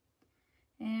this.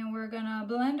 And we're going to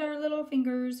blend our little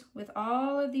fingers with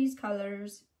all of these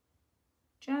colors,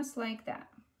 just like that.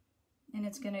 And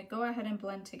it's going to go ahead and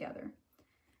blend together,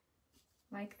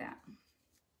 like that.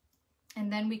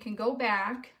 And then we can go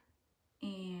back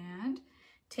and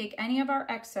take any of our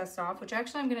excess off, which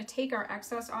actually I'm going to take our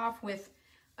excess off with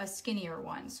a skinnier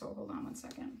one. So hold on one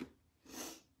second.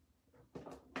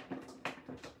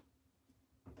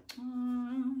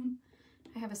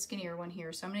 I have a skinnier one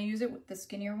here, so I'm going to use it with the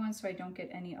skinnier one so I don't get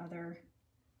any other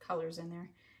colors in there.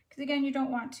 Because again, you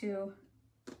don't want to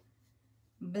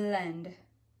blend.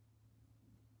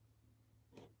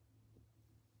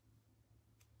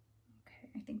 Okay,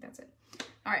 I think that's it.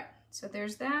 All right, so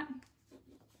there's that.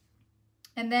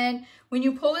 And then when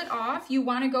you pull it off, you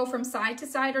want to go from side to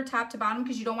side or top to bottom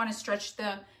because you don't want to stretch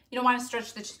the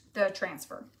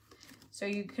transfer. So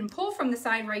you can pull from the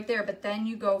side right there, but then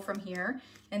you go from here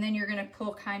and then you're going to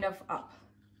pull kind of up.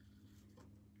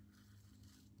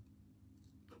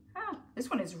 Ah, this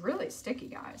one is really sticky,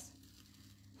 guys.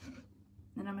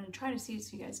 And I'm going to try to see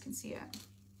so you guys can see it. Do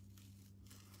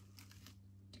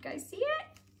you guys see it?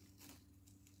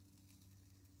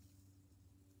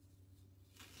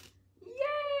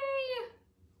 Yay!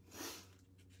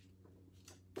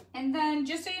 And then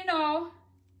just so you know,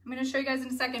 I'm going to show you guys in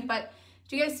a second, but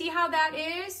do you guys see how that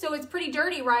is? So it's pretty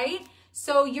dirty, right?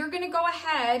 So you're gonna go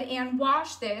ahead and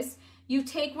wash this. You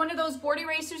take one of those board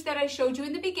erasers that I showed you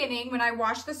in the beginning when I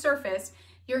washed the surface.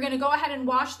 You're gonna go ahead and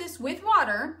wash this with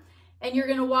water, and you're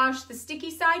gonna wash the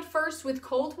sticky side first with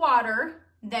cold water.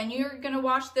 Then you're gonna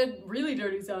wash the really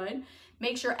dirty side.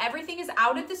 Make sure everything is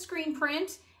out of the screen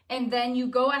print, and then you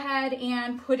go ahead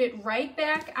and put it right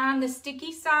back on the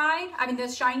sticky side, the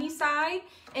shiny side,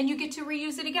 and you get to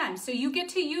reuse it again. So you get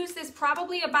to use this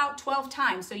probably about 12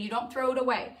 times, so you don't throw it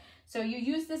away. So you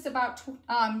use this about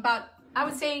I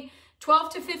would say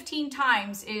 12 to 15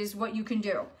 times is what you can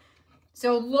do.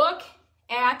 So look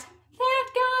at that,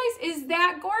 guys. Is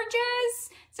that gorgeous?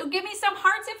 So give me some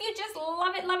hearts if you just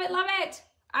love it, love it, love it.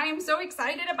 I am so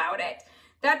excited about it.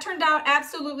 That turned out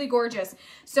absolutely gorgeous.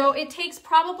 So it takes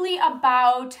probably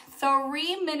about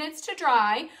 3 minutes to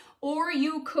dry, or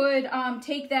you could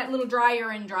take that little dryer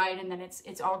and dry it, and then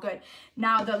it's all good.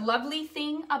 Now, the lovely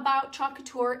thing about Chalk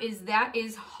Couture is that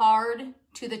is hard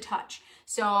to the touch.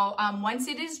 So once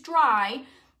it is dry,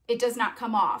 it does not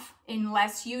come off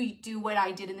unless you do what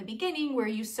I did in the beginning where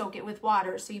you soak it with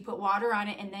water. So you put water on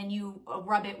it and then you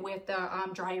rub it with the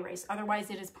dry erase. Otherwise,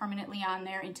 it is permanently on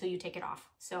there until you take it off.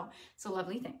 So it's a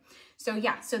lovely thing. So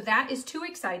yeah, so that is too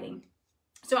exciting.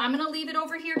 So I'm going to leave it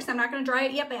over here because I'm not going to dry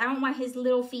it yet, but I don't want his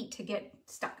little feet to get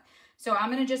stuck. So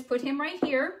I'm going to just put him right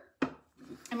here.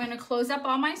 I'm going to close up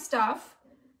all my stuff.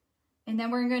 And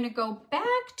then we're going to go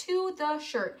back to the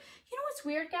shirt. You know what's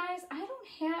weird, guys? I don't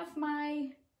have my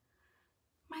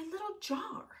little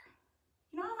jar.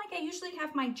 You know, like I usually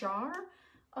have my jar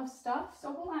of stuff.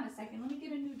 So hold on a second. Let me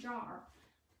get a new jar.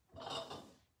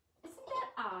 Isn't that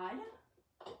odd?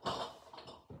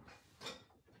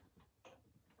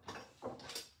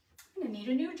 I'm gonna need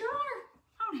a new jar.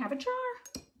 I don't have a jar.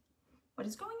 What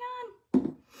is going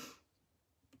on?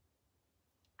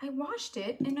 I washed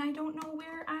it and I don't know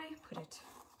where I put it.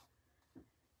 I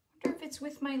wonder if it's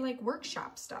with my like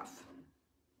workshop stuff.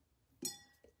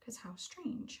 Because how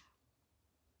strange.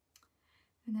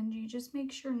 And then you just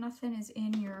make sure nothing is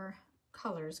in your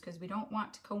colors because we don't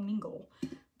want to commingle.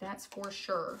 That's for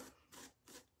sure.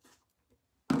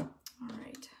 All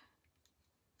right.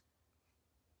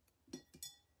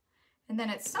 And then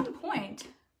at some point,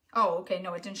 oh, okay,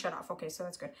 no, it didn't shut off. Okay, so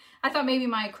that's good. I thought maybe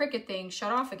my Cricut thing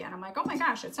shut off again. I'm like, oh my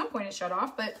gosh, at some point it shut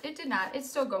off, but it did not. It's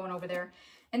still going over there.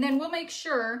 And then we'll make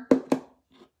sure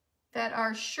that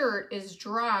our shirt is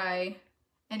dry.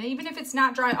 And even if it's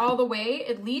not dry all the way,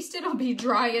 at least it'll be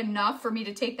dry enough for me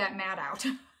to take that mat out.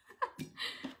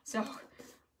 So,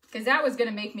 because that was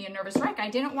gonna make me a nervous wreck.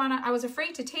 I was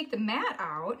afraid to take the mat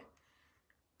out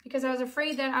because I was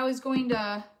afraid that I was going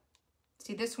to,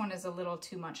 see, this one is a little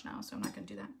too much now, so I'm not gonna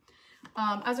do that.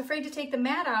 I was afraid to take the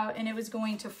mat out and it was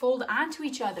going to fold onto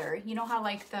each other. You know how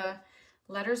like the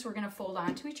letters were gonna fold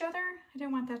onto each other? I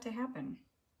didn't want that to happen.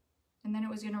 And then it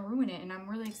was gonna ruin it, and I'm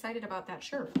really excited about that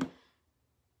shirt.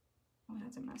 Oh,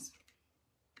 that's a mess.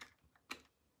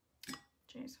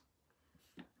 Jeez.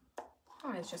 Oh,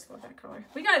 I just love that color.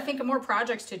 We gotta think of more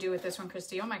projects to do with this one,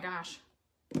 Christy. Oh my gosh.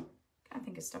 Gotta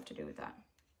think of stuff to do with that.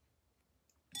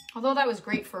 Although that was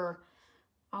great for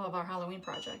all of our Halloween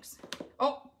projects.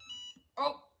 Oh,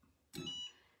 oh.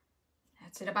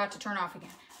 That's it, about to turn off again.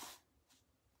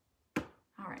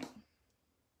 All right.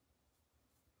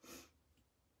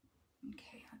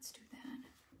 Okay, let's do that.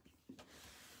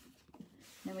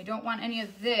 Then we don't want any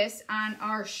of this on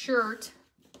our shirt.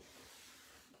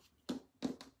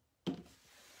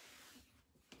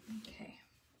 Okay.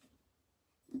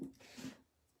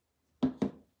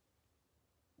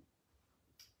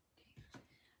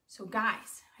 So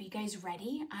guys, are you guys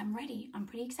ready? I'm ready. I'm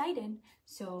pretty excited.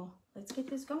 So let's get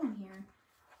this going here.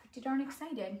 Pretty darn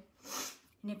excited.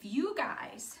 And if you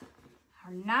guys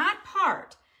are not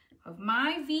part of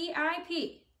my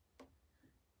VIP,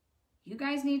 you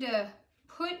guys need to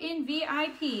put in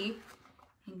VIP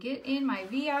and get in my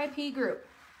VIP group.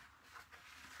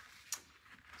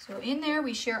 So in there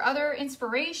we share other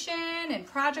inspiration and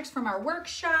projects from our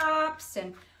workshops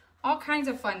and all kinds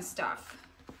of fun stuff.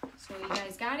 So you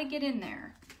guys got to get in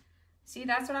there. See,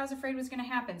 that's what I was afraid was going to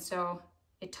happen. So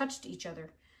it touched each other.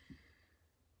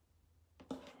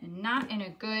 And not in a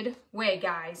good way,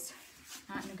 guys.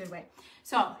 Not in a good way.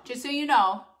 So just so you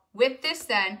know, with this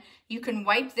then, you can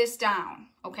wipe this down,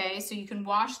 okay? So you can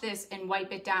wash this and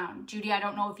wipe it down. Judy, I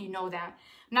don't know if you know that.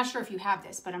 I'm not sure if you have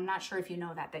this, but I'm not sure if you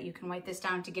know that you can wipe this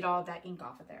down to get all of that ink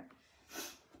off of there.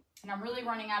 And I'm really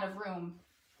running out of room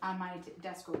on my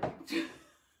desk over there.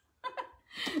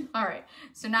 All right,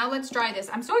 so now let's dry this.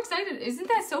 I'm so excited. Isn't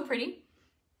that so pretty?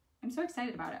 I'm so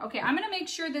excited about it. Okay, I'm gonna make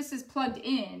sure this is plugged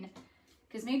in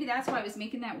because maybe that's why I was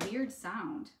making that weird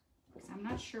sound because I'm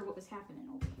not sure what was happening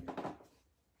over here.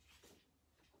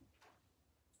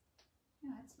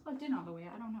 Yeah, it's plugged in all the way.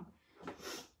 I don't know.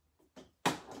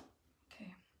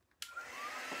 Okay.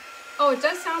 Oh, it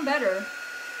does sound better.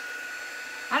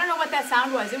 I don't know what that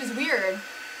sound was. It was weird.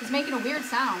 It was making a weird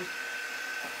sound.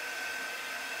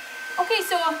 Okay,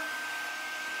 so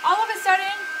all of a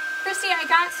sudden, Christy, I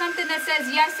got something that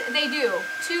says, yes, they do.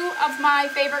 2 of my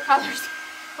favorite colors.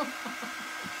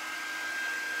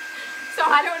 So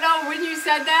I don't know when you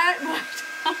said that, but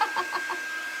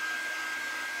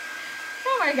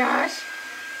oh my gosh.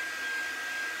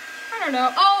 I don't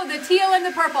know. Oh, the teal and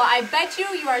the purple. I bet you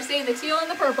are saying the teal and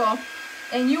the purple.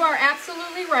 And you are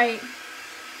absolutely right.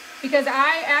 Because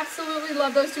I absolutely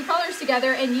love those 2 colors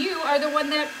together, and you are the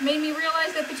one that made me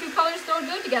realize that the 2 colors go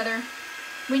good together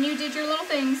when you did your little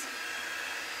things.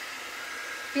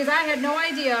 Because I had no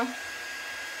idea.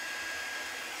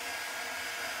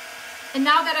 And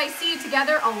now that I see it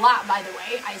together a lot, by the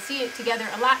way, I see it together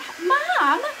a lot.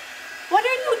 Mom, what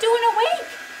are you doing awake?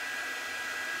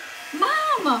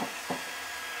 Mom!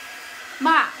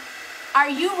 Mom, are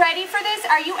you ready for this?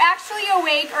 Are you actually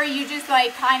awake, or are you just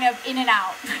like kind of in and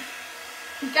out?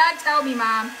 You gotta tell me,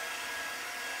 Mom.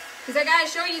 Because I gotta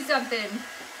show you something.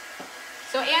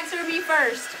 So answer me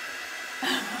first.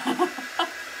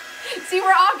 See,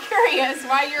 we're all curious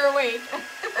why you're awake.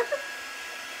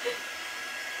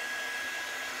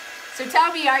 So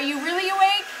tell me, are you really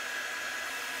awake?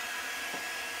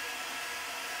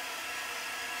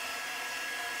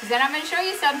 Because then I'm going to show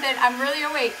you something. I'm really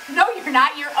awake. No, you're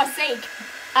not. You're awake.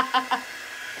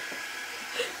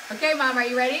 Okay, Mom, are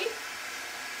you ready?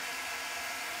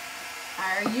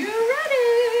 Are you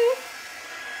ready?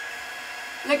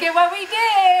 Look at what we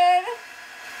did.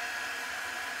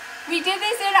 We did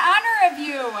this in honor of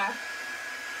you.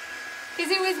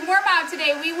 Because it was warm out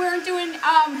today. We weren't doing,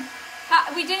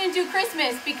 we didn't do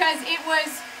Christmas because it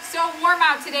was so warm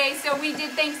out today. So we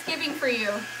did Thanksgiving for you.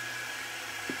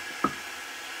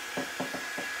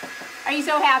 Are you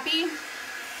so happy?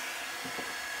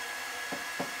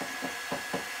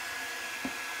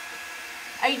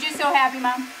 Are you just so happy,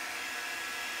 Mom?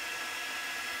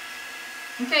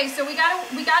 Okay, so we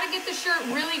gotta get the shirt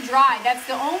really dry. That's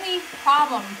the only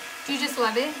problem. Do you just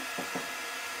love it?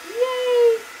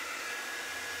 Yay!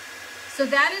 So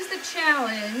that is the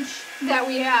challenge that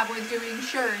we have with doing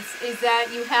shirts, is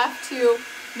that you have to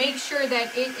make sure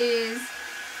that it is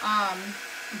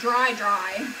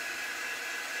dry.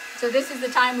 So this is the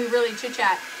time we really chit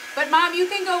chat. But Mom, you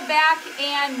can go back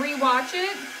and rewatch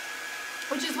it,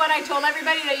 which is what I told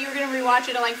everybody, that you were gonna rewatch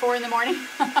it at like 4 in the morning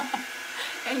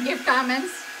and give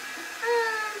comments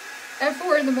at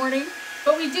 4 in the morning.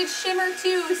 But we did shimmer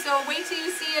too, so wait till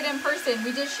you see it in person.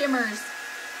 We did shimmers.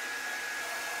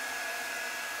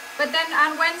 But then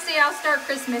on Wednesday, I'll start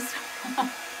Christmas.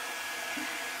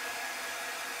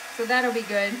 So that'll be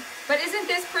good. But isn't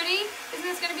this pretty? Isn't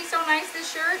this gonna be so nice, this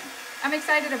shirt? I'm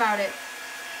excited about it.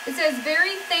 It says,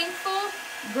 very thankful,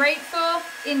 grateful,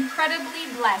 incredibly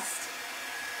blessed.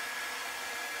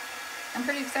 I'm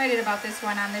pretty excited about this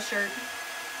one on this shirt.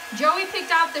 Joey picked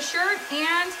out the shirt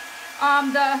and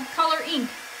the color ink.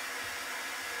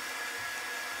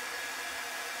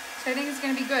 So I think it's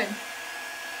gonna be good.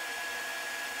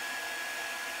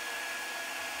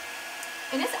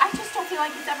 And I just don't feel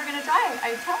like it's ever gonna dry.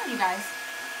 I'm telling you guys.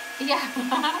 Yeah.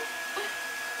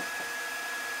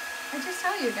 I just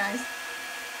tell you guys.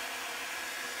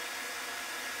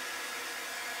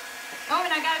 Oh,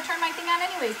 and I gotta turn my thing on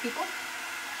anyways, people.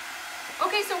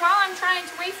 Okay, so while I'm trying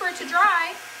to wait for it to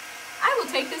dry, I will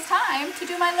take this time to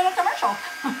do my little commercial.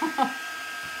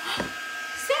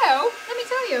 So, let me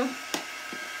tell you.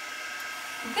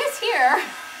 This here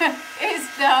is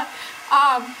the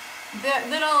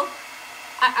little.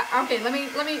 Okay, let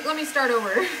me start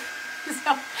over.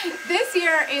 So this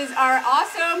here is our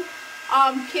awesome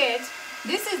kit.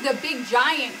 This is the big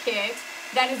giant kit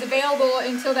that is available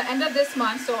until the end of this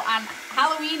month. So on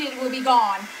Halloween it will be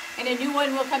gone and a new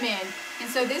one will come in. And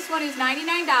so this one is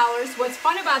 $99. What's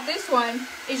fun about this one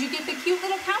is you get the cute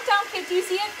little countdown kit. Do you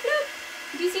see it?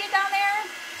 Do you see it down there?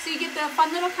 So you get the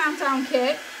fun little countdown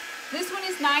kit. This one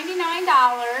is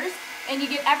 $99. And you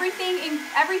get everything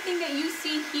that you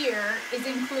see here is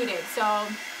included. So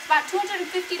it's about $250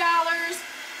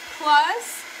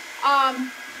 plus,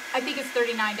 I think it's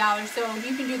 $39. So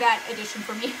you can do that addition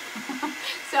for me.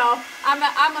 So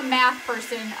I'm a math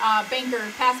person, banker,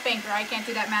 past banker. I can't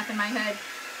do that math in my head.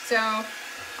 So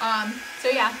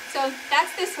yeah, so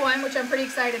that's this one, which I'm pretty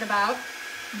excited about.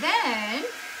 Then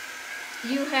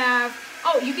you have,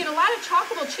 oh, you get a lot of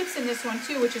chocolatey chips in this one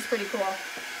too, which is pretty cool.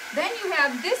 Then you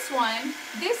have this one.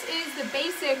 This is the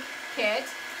basic kit,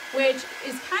 which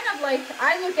is kind of like,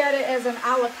 I look at it as an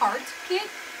a la carte kit.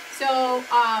 So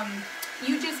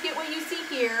you just get what you see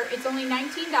here. It's only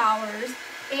 $19.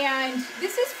 And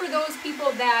this is for those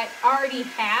people that already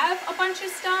have a bunch of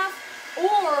stuff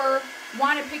or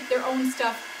want to pick their own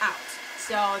stuff out.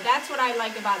 So that's what I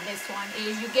like about this one,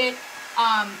 is you get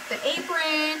the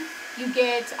apron, you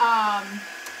get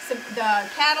the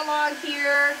catalog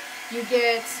here, you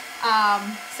get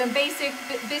some basic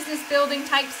business building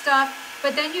type stuff,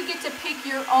 but then you get to pick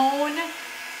your own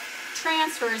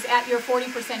transfers at your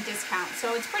 40% discount.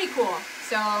 So it's pretty cool.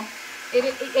 So,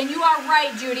 and you are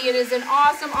right, Judy, it is an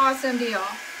awesome, awesome deal.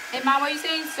 And Mom, what are you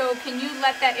saying? So can you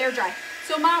let that air dry?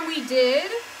 So Mom, we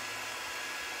did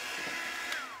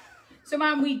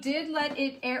let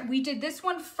it air. We did this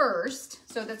one first.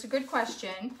 So that's a good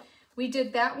question. We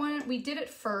did that one. We did it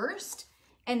first.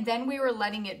 And then we were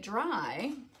letting it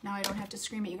dry. Now I don't have to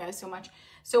scream at you guys so much.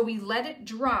 So we let it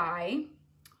dry.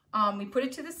 We put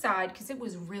it to the side because it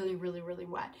was really, really, really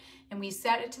wet. And we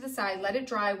set it to the side, let it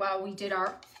dry while we did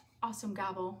our awesome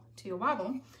gobble to your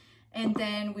wobble. And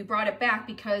then we brought it back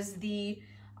because the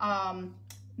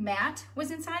mat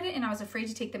was inside it and I was afraid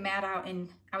to take the mat out, and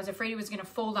I was afraid it was gonna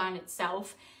fold on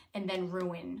itself and then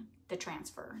ruin the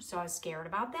transfer. So I was scared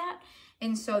about that.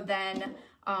 And so then,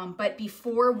 but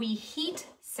before we heat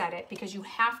set it, because you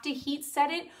have to heat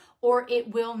set it or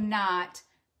it will not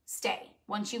stay.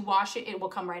 Once you wash it, it will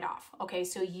come right off. Okay,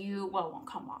 so well, it won't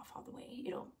come off all the way.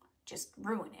 It'll just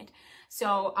ruin it.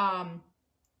 So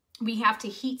we have to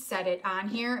heat set it on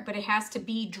here, but it has to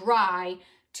be dry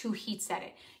to heat set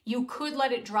it. You could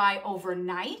let it dry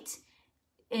overnight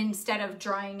instead of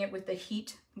drying it with the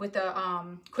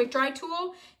quick dry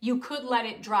tool. You could let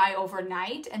it dry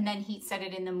overnight and then heat set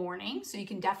it in the morning. So you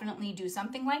can definitely do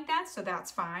something like that. So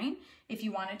that's fine if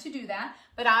you wanted to do that.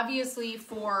 But obviously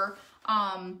for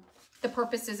the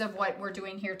purposes of what we're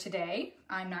doing here today,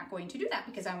 I'm not going to do that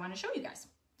because I want to show you guys.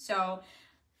 So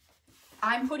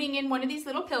I'm putting in one of these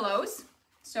little pillows.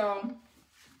 So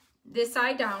this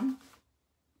side down.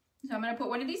 So I'm going to put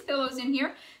one of these pillows in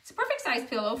here. It's a perfect size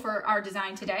pillow for our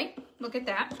design today. Look at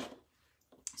that.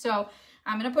 So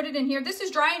I'm going to put it in here. This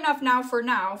is dry enough now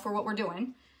for what we're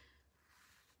doing.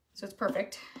 So it's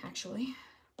perfect, actually.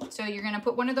 So you're going to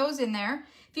put one of those in there.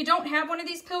 If you don't have one of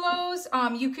these pillows,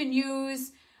 you can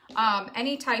use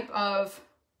any type of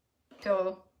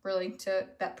pillow, really,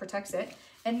 that protects it.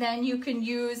 And then you can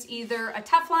use either a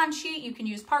Teflon sheet, you can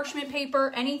use parchment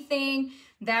paper, anything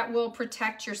that will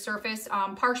protect your surface.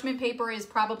 Parchment paper is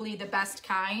probably the best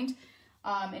kind,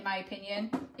 in my opinion,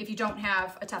 if you don't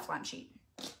have a Teflon sheet.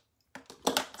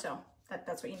 So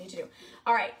that's what you need to do.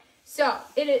 All right, so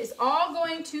it is all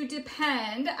going to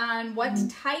depend on what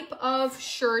type of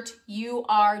shirt you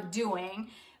are doing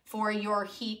for your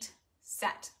heat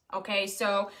set. Okay,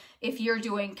 so if you're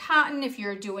doing cotton, if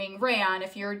you're doing rayon,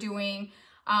 if you're doing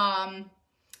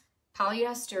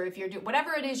polyester, if you're doing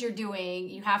whatever it is you're doing,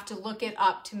 you have to look it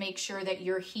up to make sure that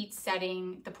you're heat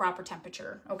setting the proper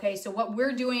temperature. Okay, so what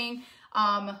we're doing,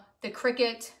 the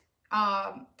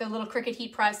little Cricut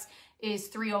heat press is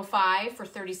 305 for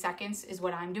 30 seconds is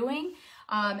what I'm doing.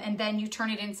 And then you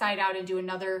turn it inside out and do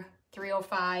another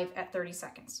 305 at 30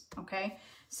 seconds. Okay,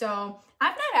 so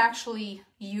I've not actually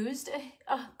used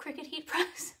a Cricut heat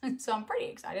press, so I'm pretty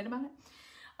excited about it.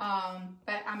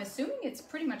 But I'm assuming it's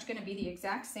pretty much going to be the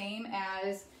exact same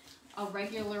as a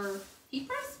regular heat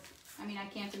press. I mean, I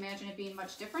can't imagine it being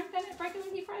much different than a regular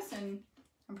heat press, and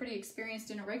I'm pretty experienced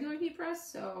in a regular heat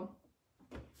press, so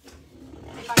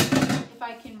if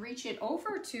I can reach it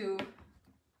over to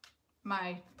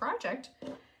my project,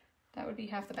 that would be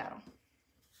half the battle.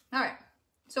 All right,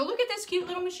 so look at this cute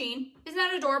little machine. Isn't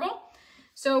that adorable?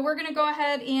 So we're going to go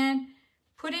ahead and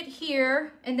put it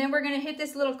here, and then we're going to hit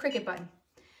this little Cricut button.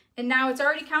 And now it's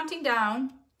already counting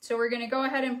down. So we're going to go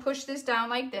ahead and push this down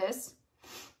like this.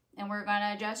 And we're going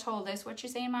to just hold this. What you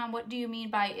saying, Mom? What do you mean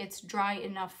by it's dry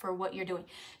enough for what you're doing?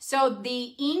 So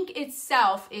the ink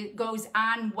itself, it goes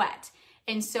on wet.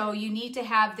 And so you need to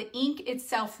have the ink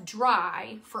itself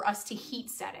dry for us to heat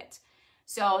set it.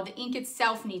 So the ink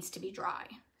itself needs to be dry.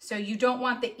 So you don't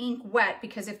want the ink wet,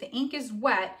 because if the ink is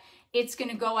wet, it's going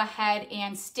to go ahead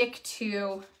and stick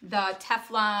to the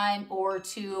Teflon or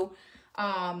to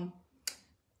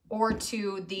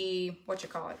the,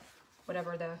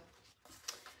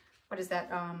 what is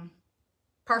that,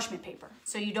 parchment paper.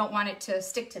 So you don't want it to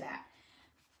stick to that.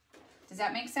 Does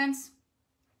that make sense?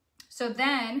 So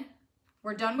then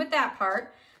we're done with that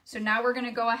part. So now we're going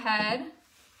to go ahead,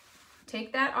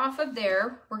 take that off of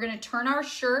there. We're going to turn our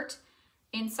shirt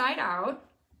inside out.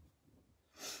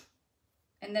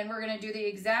 And then we're going to do the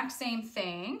exact same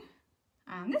thing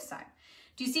on this side.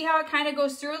 Do you see how it kind of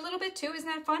goes through a little bit too? Isn't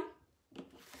that fun?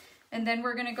 And then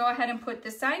we're going to go ahead and put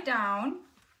this side down.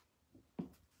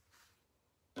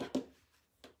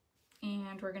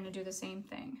 And we're going to do the same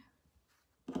thing.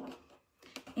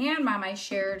 And Mom, I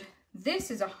shared, this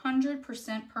is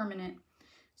 100% permanent.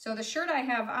 So the shirt I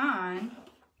have on,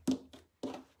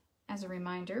 as a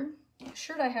reminder, the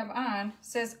shirt I have on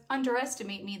says,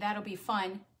 "Underestimate me, that'll be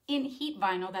fun," in heat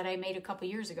vinyl that I made a couple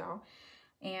years ago.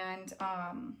 And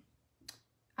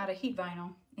out of heat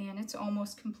vinyl, and it's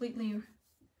almost completely,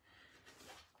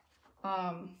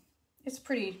 it's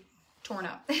pretty torn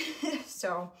up.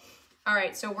 So, all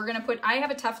right, so we're gonna put, I have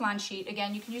a Teflon sheet.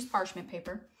 Again, you can use parchment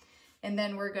paper. And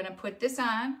then we're gonna put this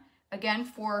on, again,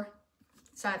 for,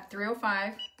 it's at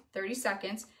 305, 30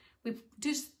 seconds. We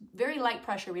do very light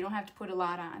pressure. We don't have to put a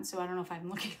lot on. So I don't know if I'm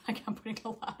looking like I'm putting a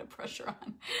lot of pressure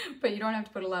on, but you don't have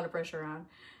to put a lot of pressure on.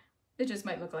 It just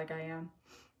might look like I am.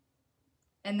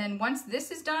 And then once this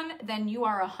is done, then you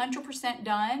are 100%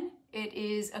 done. It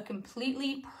is a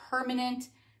completely permanent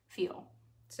feel.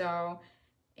 So,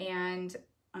 and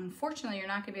unfortunately, you're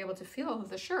not gonna be able to feel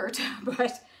the shirt,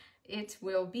 but it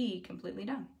will be completely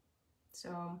done.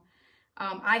 So,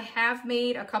 I have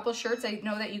made a couple shirts. I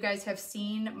know that you guys have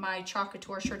seen my chalk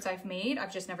couture shirts I've made.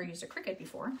 I've just never used a Cricut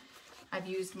before. I've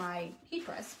used my heat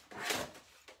press.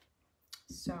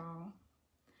 So,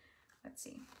 let's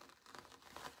see.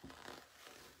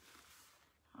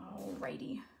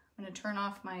 Alrighty, I'm gonna turn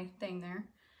off my thing there.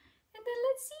 And then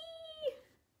let's see.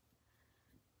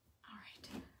 All right,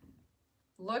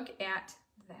 look at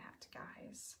that,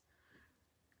 guys.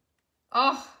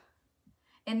 Oh,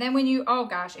 and then when you, oh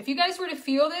gosh, if you guys were to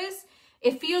feel this,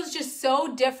 it feels just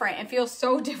so different. It feels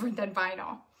so different than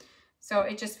vinyl. So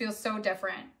it just feels so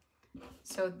different.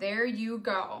 So there you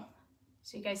go.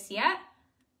 So you guys see it?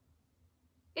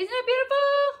 Isn't it beautiful?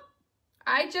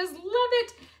 I just love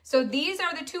it. So these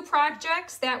are the two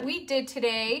projects that we did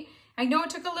today. I know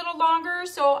it took a little longer,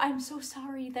 so I'm so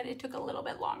sorry that it took a little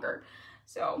bit longer.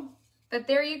 So, but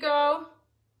there you go.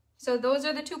 So those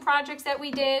are the two projects that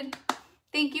we did.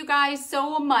 Thank you guys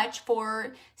so much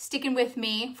for sticking with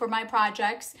me for my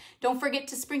projects. Don't forget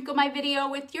to sprinkle my video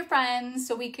with your friends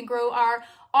so we can grow our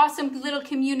awesome little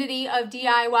community of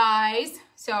DIYs.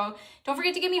 So don't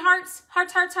forget to give me hearts,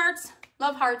 hearts, hearts, hearts.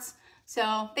 Love hearts.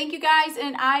 So thank you guys,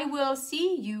 and I will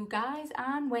see you guys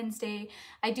on Wednesday.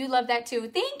 I do love that too.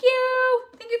 Thank you.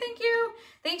 Thank you, thank you.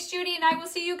 Thanks, Judy, and I will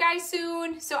see you guys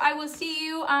soon. So I will see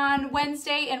you on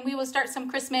Wednesday, and we will start some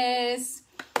Christmas.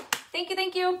 Thank you,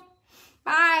 thank you.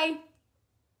 Bye.